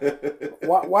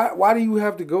 why do you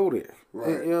have to go there? Right.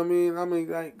 You know what I mean? I mean,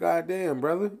 like, goddamn,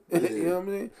 brother. Yeah. You know what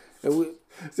I mean? And we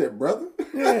said, brother.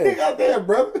 Yeah. Goddamn,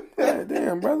 brother.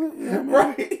 Goddamn, brother. You know what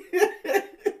I mean?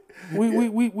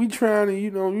 Right. We trying to,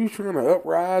 you know, you trying to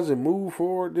uprise and move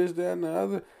forward, this, that, and the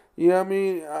other. You know what I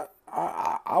mean?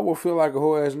 I would feel like a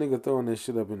whole ass nigga throwing this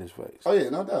shit up in his face. Oh yeah,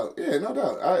 no doubt. Yeah, no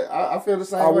doubt. I feel the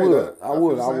same I way. would. though. I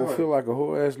would way. feel like a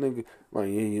whole ass nigga. Like,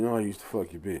 yeah, you know, I used to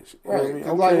fuck your bitch. You know Right. what I mean?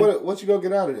 'Cause, like, what you gonna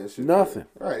get out of that shit? Nothing.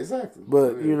 Right. Exactly.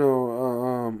 But So, you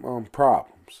know,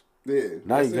 problems. Yeah.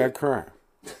 Now that's you got it. crime.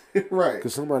 Right.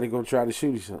 Because somebody gonna try to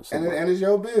shoot you something. And it's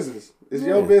your business. It's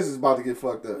your business about to get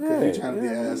fucked up because you trying to be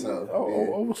an asshole.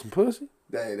 Oh, some pussy.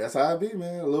 Hey, that's how it be,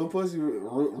 man. A little pussy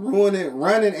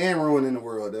running and ruining the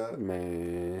world, dog.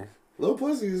 Man. Little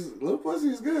pussy is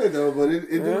good though, but it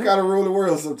do kind of rule the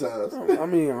world sometimes. I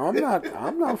mean,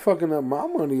 I'm not fucking up my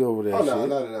money over that Oh no, shit.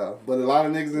 not at all. But a lot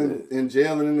of niggas in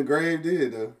jail and in the grave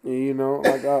did though. You know,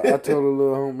 like I told a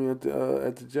little homie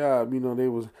at the job, you know, they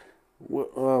was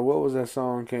what was that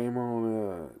song came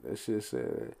on? That shit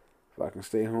said, if I can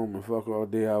stay home and fuck all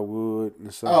day, I would.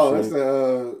 And some that's shit.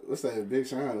 the what's that? Big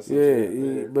Sean or something.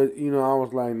 Yeah, but you know, I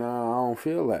was like, nah, I don't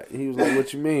feel that. He was like,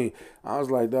 what you mean? I was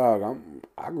like, dog,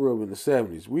 I grew up in the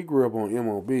 70s. We grew up on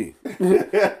MOB.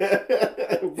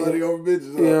 Buddy over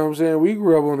bitches. You know what I'm saying? We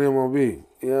grew up on MOB. You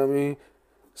know what I mean?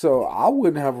 So I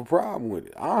wouldn't have a problem with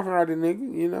it. I hired a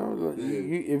nigga, you know.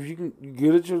 If you can you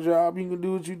good at your job, you can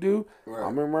do what you do. Right.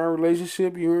 I'm in my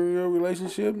relationship, you're in your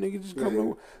relationship, nigga, just come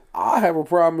in. I have a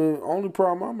problem. Only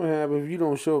problem I'm gonna have if you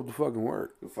don't show up to fucking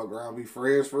work. You fuck around, be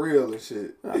friends for real and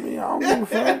shit. I mean, I don't give a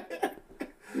fuck.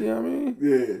 You know what I mean?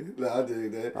 Yeah, no, I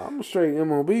dig that. I'm a straight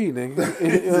MOB,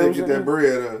 nigga. You know get that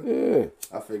bread up. Yeah.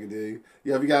 I figured, dig.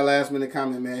 Yeah, if you got a last minute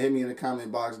comment, man, hit me in the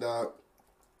comment box, dog.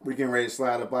 We getting ready to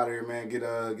slide up out of here, man.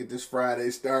 Get this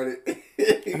Friday started.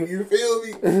 You feel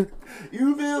me?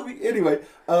 You feel me? Anyway,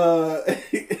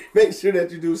 make sure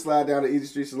that you do slide down to Easy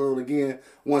Street Saloon again,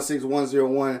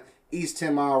 16101 East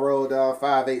 10 Mile Road,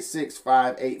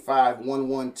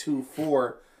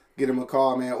 586-585-1124. Get him a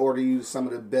call, man. Order you some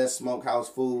of the best smokehouse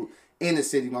food in the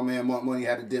city. My man Money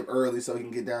had to dip early so he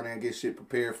can get down there and get shit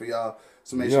prepared for y'all.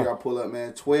 So make sure y'all pull up,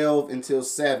 man. 12 until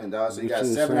 7, dog. So you got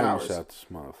 7 hours.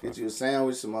 Get you a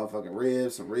sandwich, some motherfucking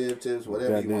ribs, some rib tips,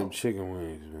 whatever you want. Goddamn chicken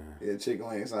wings, man. Yeah, chicken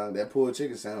wings. That pulled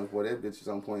chicken sandwich, boy, that bitch is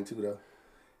on point too, though.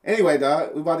 Anyway,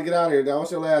 dog, we about to get out of here, dog.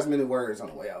 What's your last minute words on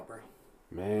the way out, bro?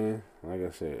 Man, like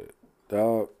I said,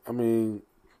 dog, I mean,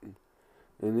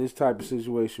 in this type of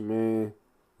situation, man,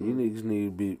 you niggas need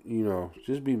to be, you know,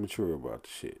 just be mature about the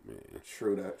shit, man.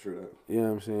 True that. You know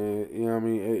what I'm saying? You know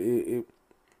what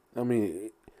I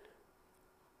mean?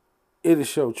 It'll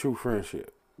show true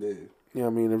friendship. Yeah. You know what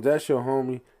I mean? If that's your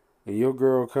homie and your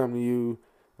girl come to you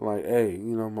like, hey,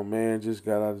 you know, my man just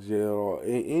got out of jail, or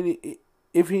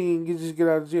if he ain't just get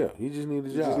out of jail, he just need a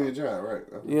job. Just need a job, right?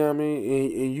 You know what I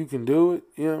mean? And you can do it.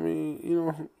 You know what I mean?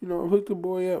 You know, hook the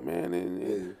boy up, man.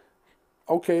 And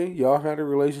okay, y'all had a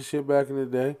relationship back in the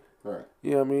day. Right.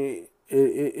 You know what I mean?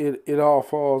 It all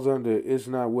falls under it's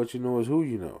not what you know, it's who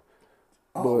you know.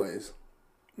 Always.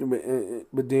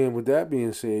 But then with that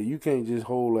being said, you can't just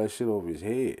hold that shit over his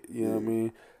head. You know what I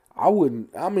mean? I wouldn't.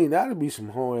 I mean, that'd be some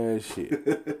whole ass shit.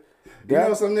 You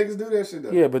know some niggas do that shit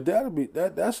though. Yeah, but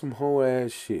that's some whole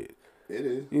ass shit. It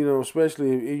is. You know,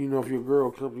 especially if your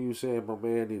girl come to you saying my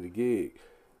man need a gig,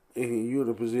 and you're in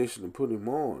a position to put him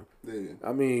on. Yeah.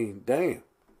 I mean, damn.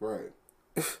 Right.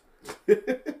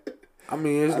 I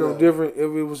mean, it's no different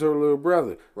if it was her little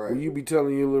brother. Right. When you be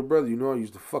telling your little brother, you know, I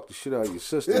used to fuck the shit out of your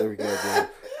sister every goddamn.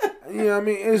 You know what I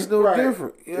mean? It's no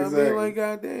different. You know what I mean? Like,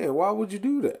 goddamn, why would you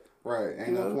do that? Right,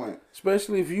 ain't no point.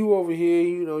 Especially if you over here,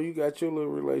 you know, you got your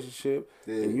little relationship,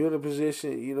 and you're in a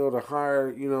position, you know, to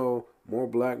hire, you know, more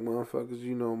black motherfuckers,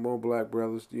 you know, more black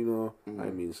brothers, you know. I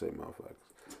didn't mean to say motherfuckers.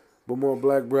 But more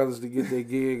black brothers to get their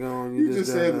gig on. You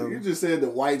just said the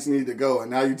whites need to go, and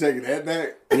now you taking that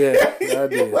back? Yeah, I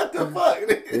did. What the fuck?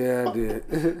 Yeah, I did.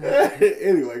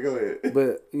 Anyway, go ahead.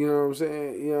 But, you know what I'm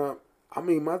saying? You know, I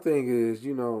mean, my thing is,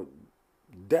 you know,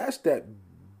 that's that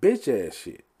bitch ass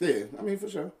shit. Yeah, I mean, for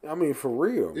sure. I mean, for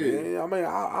real, man. I mean,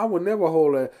 I would never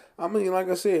hold that. I mean, like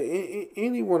I said,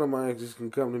 any one of my exes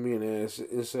can come to me and ask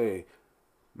and say,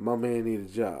 my man need a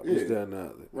job. This, that, and the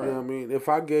other. Right. You know what I mean? If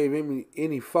I gave him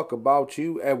any fuck about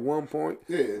you at one point,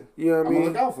 you know what I mean? I'm gonna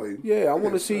look out for you. Yeah, I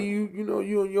want to see you, you know,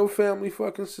 you and your family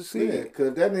fucking succeed. Yeah, because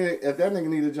if that nigga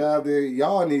need a job there,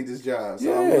 y'all need this job.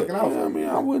 So I'm looking out for you. I mean,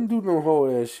 I wouldn't do no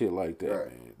whole ass shit like that,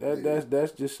 man.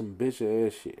 That's just some bitch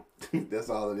ass shit. That's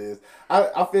all it is.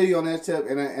 I feel you on that tip,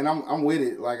 and I'm with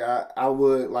it. Like I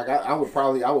would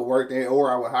work there, or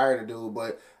I would hire the dude.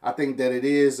 But I think that it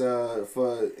is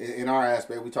in our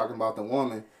aspect, we talking about the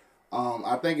woman.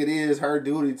 I think it is her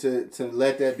duty to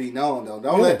let that be known though.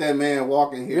 Don't let that man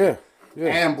walk in here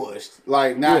ambushed,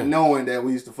 like not knowing that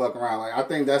we used to fuck around. Like I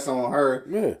think that's on her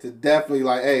to definitely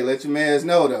like, hey, let your mans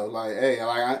know though. Like, hey,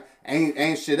 like I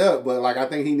ain't shit up, but like I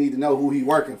think he need to know who he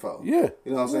working for. Yeah,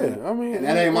 you know what I'm saying. I mean,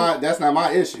 and that's not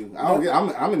my issue.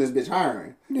 I'm in this bitch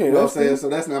hiring. Yeah, you know what I'm saying. So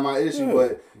that's not my issue,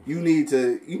 but you need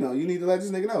to let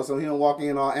this nigga know so he don't walk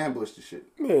in all ambushed and shit.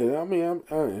 Yeah, I mean,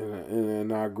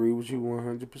 and I agree with you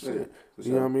 100%.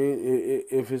 You know what I mean?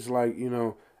 If it's like, you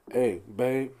know, hey,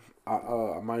 babe,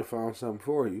 I might find something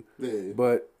for you. Yeah.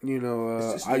 But, you know,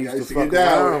 I used to fuck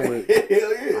around with.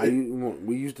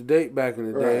 We used to date back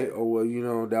in the day. Or, well, you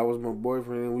know, that was my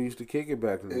boyfriend and we used to kick it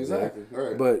back in the day.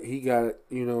 Right. But he got,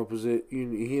 you know,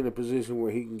 he in a position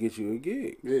where he can get you a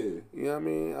gig. Yeah. You know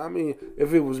what I mean?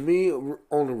 If it was me on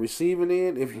the receiving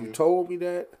end, if you told me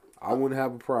that, I wouldn't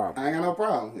have a problem. I ain't got no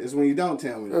problem. It's when you don't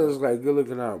tell me that. It's like, good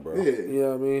looking out, bro. Yeah. You know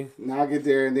what I mean? Now I get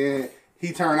there and then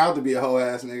he turned out to be a hoe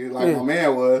ass nigga like my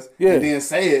man was, and then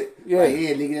say it. Like,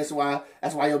 nigga,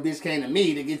 that's why your bitch came to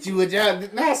me to get you a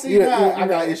job. Now, see, I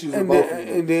got issues with both of them.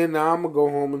 And then now I'm gonna go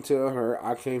home and tell her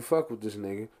I can't fuck with this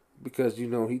nigga because he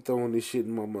throwing this shit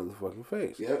in my motherfucking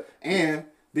face. Yep. And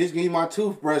bitch, give me my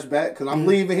toothbrush back because I'm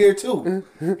leaving here too.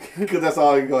 Because that's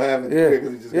all you gonna have in here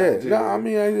because he just got No, I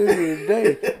mean, at the end of the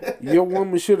day, your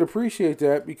woman should appreciate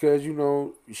that because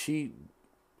she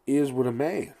is with a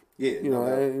man. Yeah,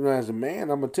 as a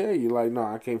man, I'm gonna tell you like, no,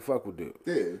 I can't fuck with dude.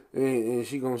 Yeah, and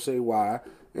she gonna say why,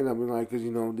 and I mean like, cause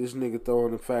this nigga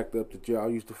throwing the fact up that y'all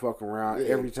used to fuck around.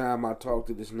 Every time I talk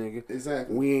to this nigga,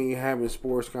 exactly, we ain't having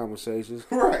sports conversations.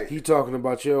 Right, he talking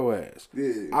about your ass.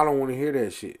 Yeah, I don't want to hear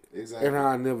that shit. Exactly, and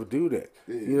I never do that.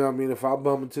 Yeah. You know what I mean? If I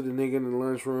bump into the nigga in the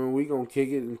lunchroom, we gonna kick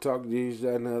it and talk this,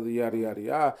 that, and the other, yada yada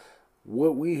yada.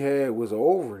 What we had was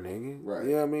over, nigga. Right.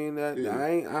 You know what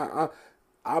I mean?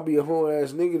 I'll be a whole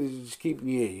ass nigga to just keep I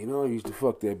used to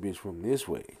fuck that bitch from this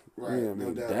way. Right, You know what I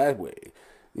mean? doubt. That way.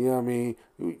 You know what I mean?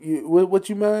 What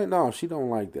you mad? No, she don't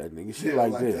like that, nigga. She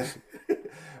like this.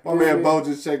 My man Bo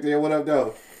just checked in. What up,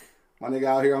 though? My nigga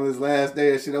out here on his last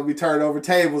day and shit. Don't be turning over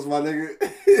tables, my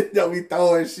nigga. Don't be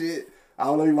throwing shit. I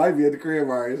don't know, he might be at the crib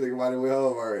already. This nigga might have went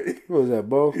home already. What was that,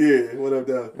 Bo? Yeah, what up,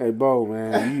 though? Hey, Bo,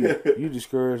 man, you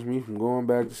discouraged me from going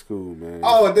back to school, man.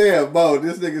 Oh, damn, Bo.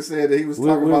 This nigga said that he was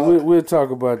talking about... We'll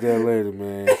talk about that later,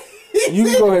 man. You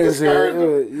can go ahead and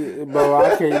say, Bo,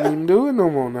 I can't even do it no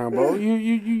more now, Bo.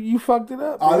 You fucked it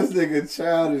up, bro. Oh, this nigga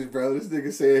childish, bro. This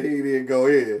nigga said he didn't go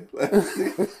in.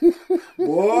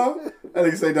 Boy, that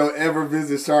nigga say don't ever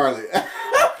visit Charlotte.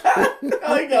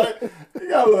 he got a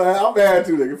little, I'm mad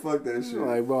too, nigga. Fuck that shit.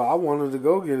 Like, bro, I wanted to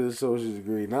go get an associate's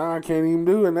degree. Now I can't even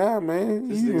do it now, man.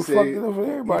 This You nigga fucked it up for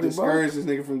everybody, he discouraged this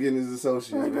nigga from getting his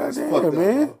associate's. Like, That's goddamn, fucked up,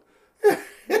 man.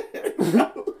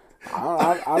 bro.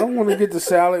 I don't want to get the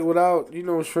salad without,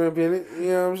 shrimp in it. You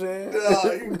know what I'm saying?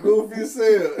 You goofy as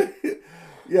hell.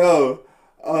 Yo,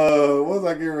 what was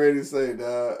I getting ready to say,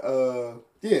 dog?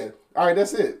 Yeah. All right,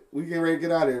 that's it. We getting ready to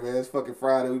get out of here, man. It's fucking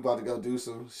Friday. We about to go do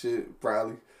some shit,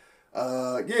 probably.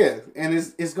 Yeah, and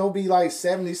it's gonna be like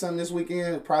 70 something this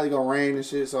weekend. Probably gonna rain and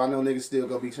shit. So I know niggas still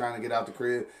gonna be trying to get out the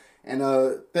crib. And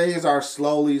things are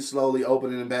slowly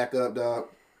opening back up, dog.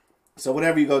 So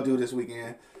whatever you go do this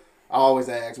weekend, I always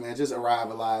ask, man, just arrive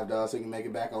alive, dog, so you can make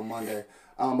it back on Monday.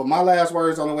 But my last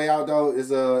words on the way out, though, is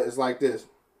like this.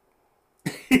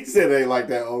 He said it ain't like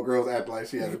that. Old girl's acting like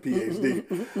she has a PhD.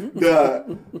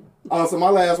 So my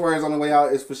last words on the way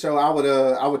out is for sure.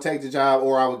 I would take the job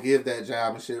or I would give that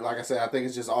job and shit. Like I said, I think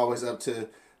it's just always up to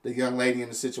the young lady in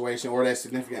the situation or that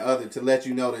significant other to let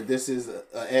you know that this is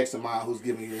an ex of mine who's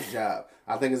giving you this job.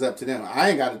 I think it's up to them. I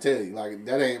ain't got to tell you. Like,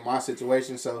 that ain't my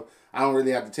situation, so I don't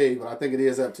really have to tell you. But I think it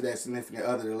is up to that significant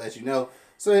other to let you know.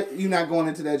 So you're not going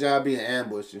into that job being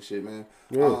ambushed and shit, man.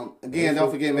 Yeah. Again,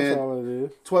 don't forget, man,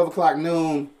 12 o'clock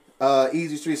noon,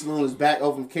 Easy Street Saloon is back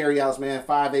open for carryouts, man.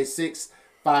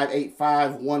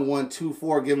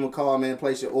 586-585-1124. Give them a call, man.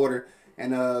 Place your order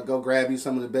and go grab you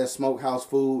some of the best smokehouse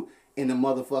food in the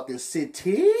motherfucking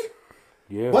city.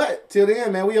 Yeah. But till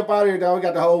then, man, we up out of here, dog. We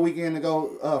got the whole weekend to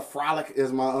go frolic,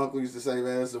 as my uncle used to say,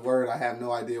 man. It's a word. I have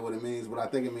no idea what it means, but I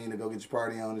think it means to go get your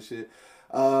party on and shit.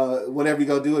 Whatever you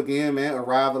go do again, man,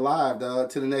 arrive alive, dog.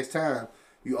 Till the next time.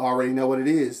 You already know what it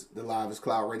is. The Livest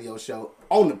Cloud Radio Show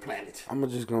on the planet. I'm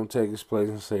just going to take this place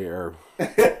and say Earth.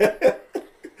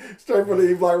 Straight from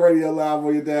the E-Block Radio Live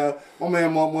when you're down. My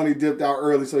man Monk Money dipped out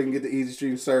early so he can get the Easy Street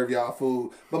and serve y'all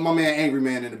food. But my man Angry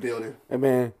Man in the building. Hey,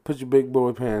 man, put your big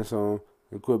boy pants on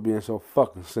and quit being so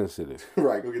fucking sensitive.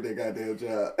 Right, go get that goddamn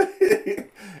job.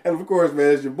 And, of course,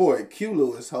 man, it's your boy Q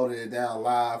Lewis holding it down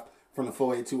live from the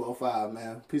 48205,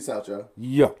 man. Peace out, y'all.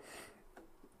 Yeah.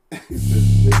 He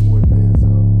says big boy pants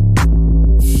on.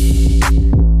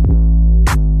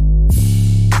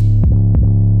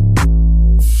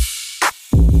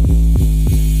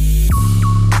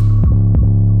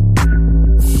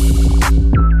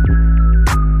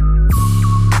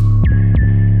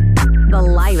 The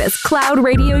livest cloud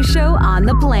radio show on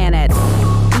the planet.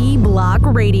 E-Block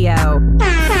Radio.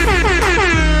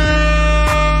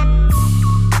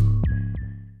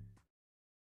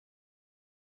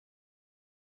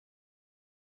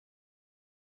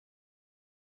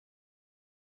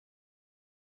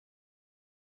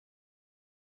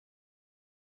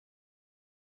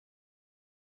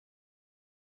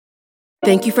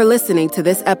 Thank you for listening to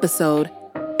this episode.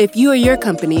 If you or your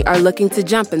company are looking to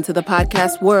jump into the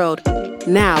podcast world,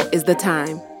 now is the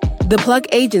time. The Plug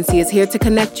Agency is here to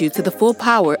connect you to the full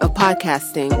power of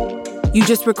podcasting. You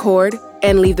just record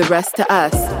and leave the rest to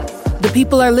us. The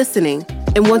people are listening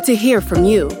and want to hear from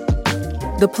you.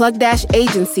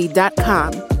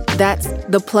 Theplug-agency.com. That's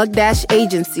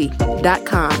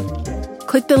theplug-agency.com.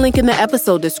 Click the link in the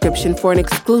episode description for an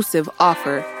exclusive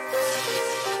offer.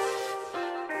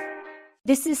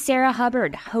 This is Sarah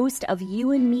Hubbard, host of You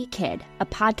and Me Kid, a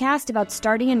podcast about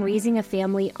starting and raising a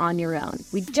family on your own.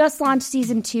 We just launched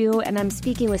season 2, and I'm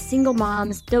speaking with single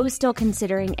moms, those still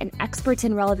considering, and experts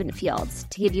in relevant fields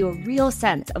to give you a real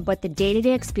sense of what the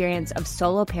day-to-day experience of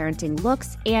solo parenting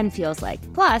looks and feels like.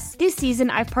 Plus, this season,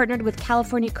 I've partnered with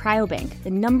California Cryobank, the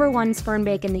 #1 sperm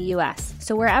bank in the U.S.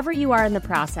 So wherever you are in the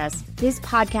process, this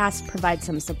podcast provides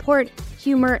some support,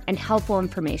 humor, and helpful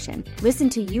information. Listen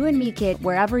to You and Me Kid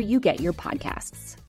wherever you get your podcasts.